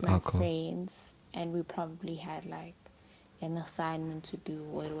I was It's with my alcohol. friends and we probably had like an assignment to do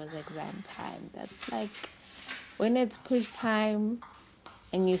or it was exam time. That's like when it's push time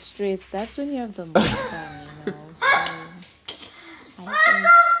and you're stressed, that's when you have the most fun, you know. So I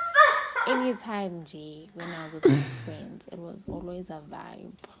think anytime, G, when I was with my friends, it was always a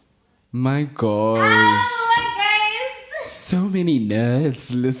vibe. My gosh. Oh, guys. So many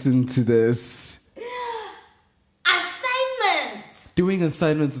nerds listen to this. Assignments. Doing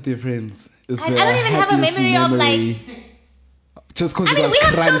assignments with your friends is I the don't even have a happiest memory of, like- just because I it mean, was we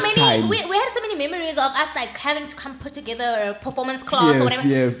have so crunch many. time. We had so many memories of us like having to come put together a performance class Yes, or whatever.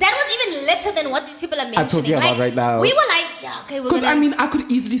 yes. That was even lesser than what these people are mentioning. talking about like, right now. We were like, yeah, okay, we're Because gonna. I mean, I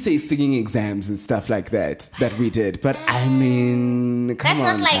could easily say singing exams and stuff like that we did, but I mean, come That's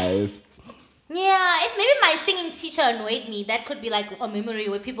not on, like- guys. Yeah, if maybe my singing teacher annoyed me, that could be like a memory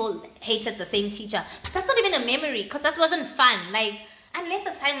where people hated the same teacher. But that's not even a memory because that wasn't fun. Like, unless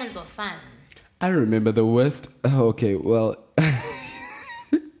assignments were fun. I remember the worst. Oh, okay, well,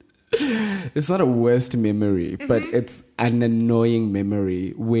 it's not a worst memory, but it's an annoying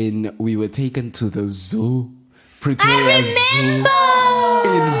memory when we were taken to the zoo, Pretoria Zoo in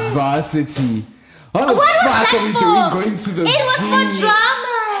varsity. What the What was fuck that are we for? doing going to the It was zoo? for drama.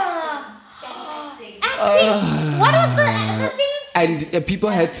 what was the thing? And people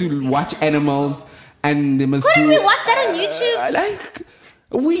had to watch animals, and they must Couldn't do. we watch that on YouTube? Like,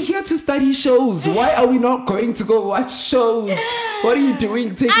 we're here to study shows. Why are we not going to go watch shows? What are you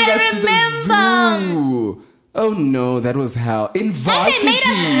doing taking us to the zoo? Oh no, that was hell. In varsity. And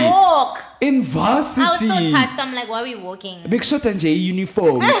they made us walk. In varsity. I was so touched. I'm like, why are we walking? Big shot and J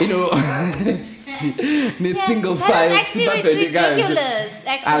uniform, you know. Single file. That was actually ridiculous.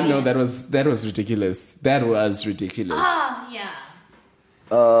 Actually. I know that was ridiculous. That was ridiculous. Oh, yeah.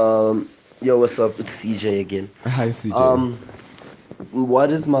 Yo, what's up? It's CJ again. Hi, CJ.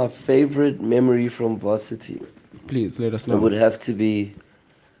 What is my favorite memory from varsity? Please let us know. It would have to be.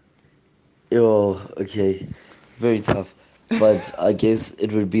 Okay, very tough. But I guess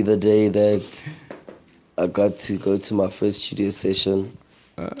it would be the day that I got to go to my first studio session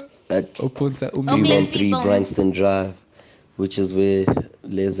at 313 Bryanston Drive, which is where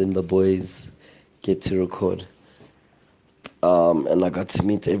Les and the boys get to record. And I got to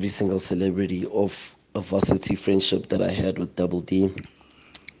meet every single celebrity of a varsity friendship that I had with Double D.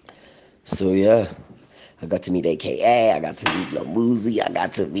 So yeah, I got to meet AKA, I got to meet Lamuzi, I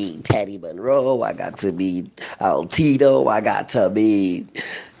got to meet Patty Monroe, I got to meet Altito, I got to meet,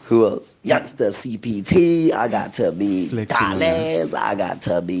 who else? Youngster CPT, I got to meet Dallas, I got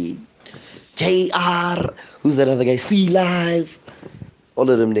to meet JR, who's that other guy? C Live, all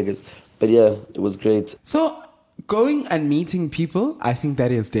of them niggas. But yeah, it was great. So, going and meeting people, I think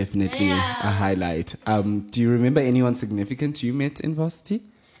that is definitely a highlight. Do you remember anyone significant you met in varsity?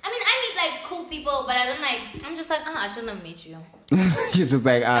 I mean, I meet like cool people, but I don't like. I'm just like, I shouldn't have met you. You're just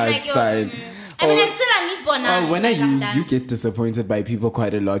like, it's fine. I mean, until I meet Bona. When are you get disappointed by people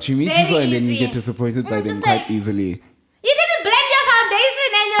quite a lot. You meet Very people and then you easy. get disappointed by them just quite like, easily. You didn't blend your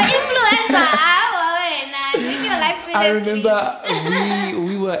foundation and your influencer. Take your life seriously. I remember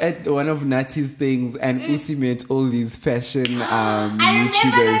we were at one of Nati's things and Usi met all these fashion YouTubers.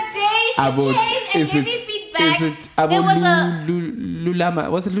 I remember the day she came and gave me feedback. Is it Lulama?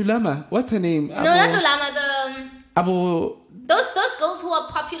 Was it Lulama? What's her name? No, not Lulama. Those girls who are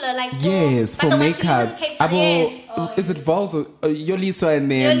popular, like for makeups. Is it Vols or Yoliso and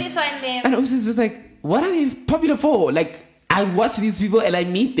them? And Usi's just like, what are they popular for? Like, I watch these people and I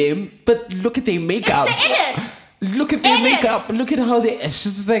meet them, but look at their makeup. It's the edits. Look at their makeup. Look at how they. It's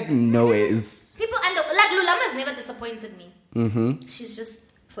just like no ways. People like Lulama's never disappointed me. Mm-hmm. She's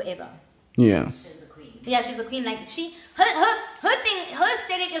just forever. Yeah. She's a queen. Yeah, she's a queen. Like her thing, her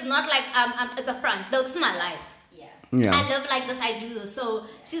aesthetic is not like it's a front. Though it's my life. Yeah. I live like this. I do this. So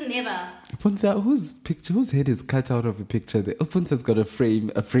she's never. Ponza, whose head is cut out of a picture? Ponza's got a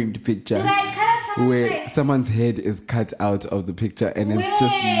framed picture. Did I cut out someone's where face? Someone's head is cut out of the picture and it's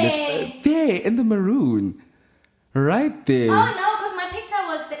just there in the maroon, right there. Oh no, because my picture I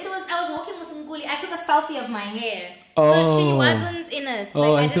was walking with Nguli. I took a selfie of my hair, so she wasn't in it.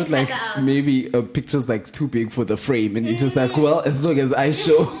 Like, I thought didn't cut her out. maybe a picture's like too big for the frame, and you're just like, well, as long as I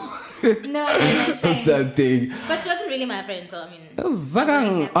show. No, sad thing. But she wasn't really my friend, so I mean.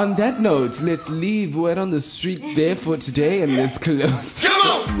 Zakang, on that note, let's leave Word on the Street there for today and let's close.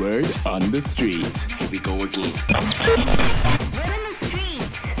 Word on the Street. Here we go again.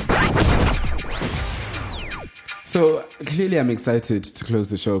 So clearly I'm excited to close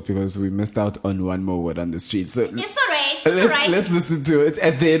the show because we missed out on one more Word on the Street. So it's alright. Let's listen to it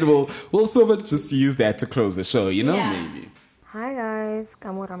and then we'll sort of just use that to close the show, maybe. Hi guys,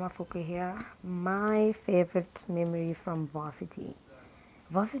 Kamura Mafuku here. My favorite memory from varsity.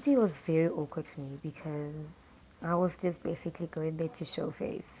 Varsity was very awkward for me because I was just basically going there to show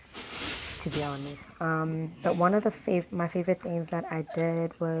face, to be honest. But one of my favorite things that I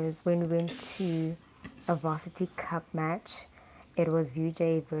did was when we went to a varsity cup match. It was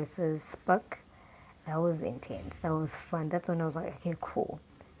UJ versus Spuck. That was intense. That was fun. That's when I was like, okay, cool.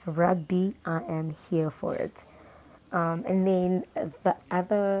 Rugby, I am here for it. And then the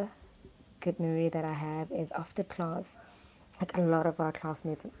other good memory that I have is after class, like a lot of our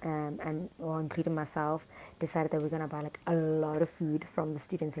classmates, including myself, decided that we're going to buy like a lot of food from the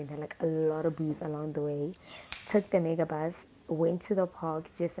student center, like a lot of booze along the way. Yes. Took the mega bus, went to the park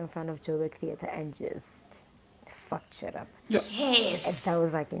just in front of Joburg Theatre and just fucked shit up. Yes. And that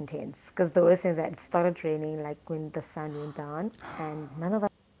was like intense because the worst thing is that it started raining like when the sun went down and none of us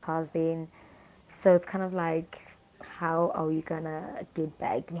cars then. So it's kind of like, how are we gonna get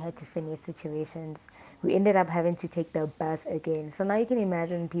back? We had to finish situations. We ended up having to take the bus again. So now you can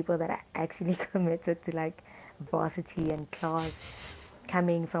imagine people that are actually committed to like varsity and class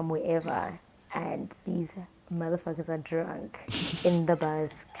coming from wherever, and these motherfuckers are drunk in the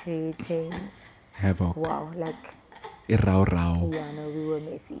bus creating havoc. Wow, like Rao rao. Yeah, no, we were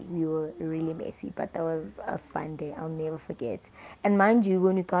messy. We were really messy, but that was a fun day. I'll never forget. And mind you,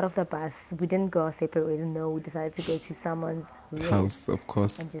 when we got off the bus, we didn't go our separate ways. No, we decided to go to someone's House, of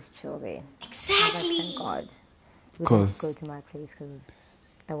course. and just chill there. Exactly. Thank God. We Course. didn't go to my place because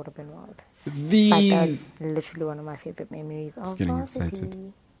that would have been wild. These. But that's literally one of my favorite memories of getting varsity.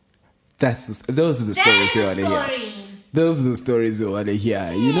 excited. Those are the stories you want to hear. Those are the stories you want to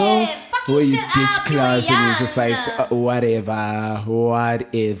hear. You know, where you ditch class and you're just like, whatever.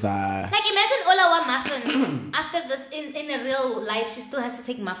 Like imagine Ola muffin. After this, in a real life, she still has to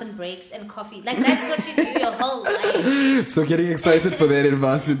take muffin breaks and coffee. Like that's what you do your whole life. So getting excited for that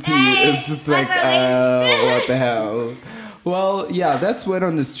university is just like, what the hell? Well, yeah, that's word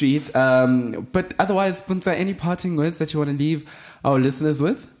on the street. But otherwise, Punta, any parting words that you want to leave our listeners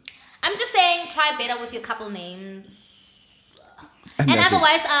with? I'm just saying, try better with your couple names. And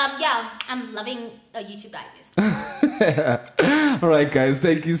otherwise, I'm loving YouTube Digest. All right, guys,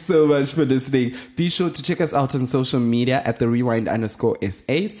 thank you so much for listening. Be sure to check us out on social media at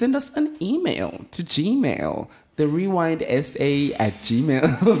 @therewind_SA. Send us an email to Gmail,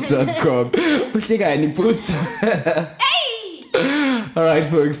 therewindsa@gmail.com. Hey! All right,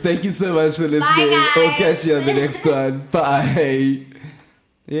 folks, thank you so much for listening. We'll catch you on the next one. Bye.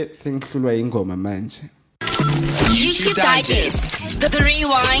 YouTube Digest. The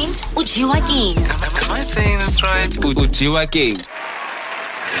Rewind. Ujiwa King. Am I saying this right? Ujiwa King.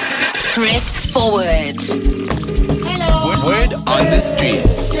 Press forward. Hello. Word on the street.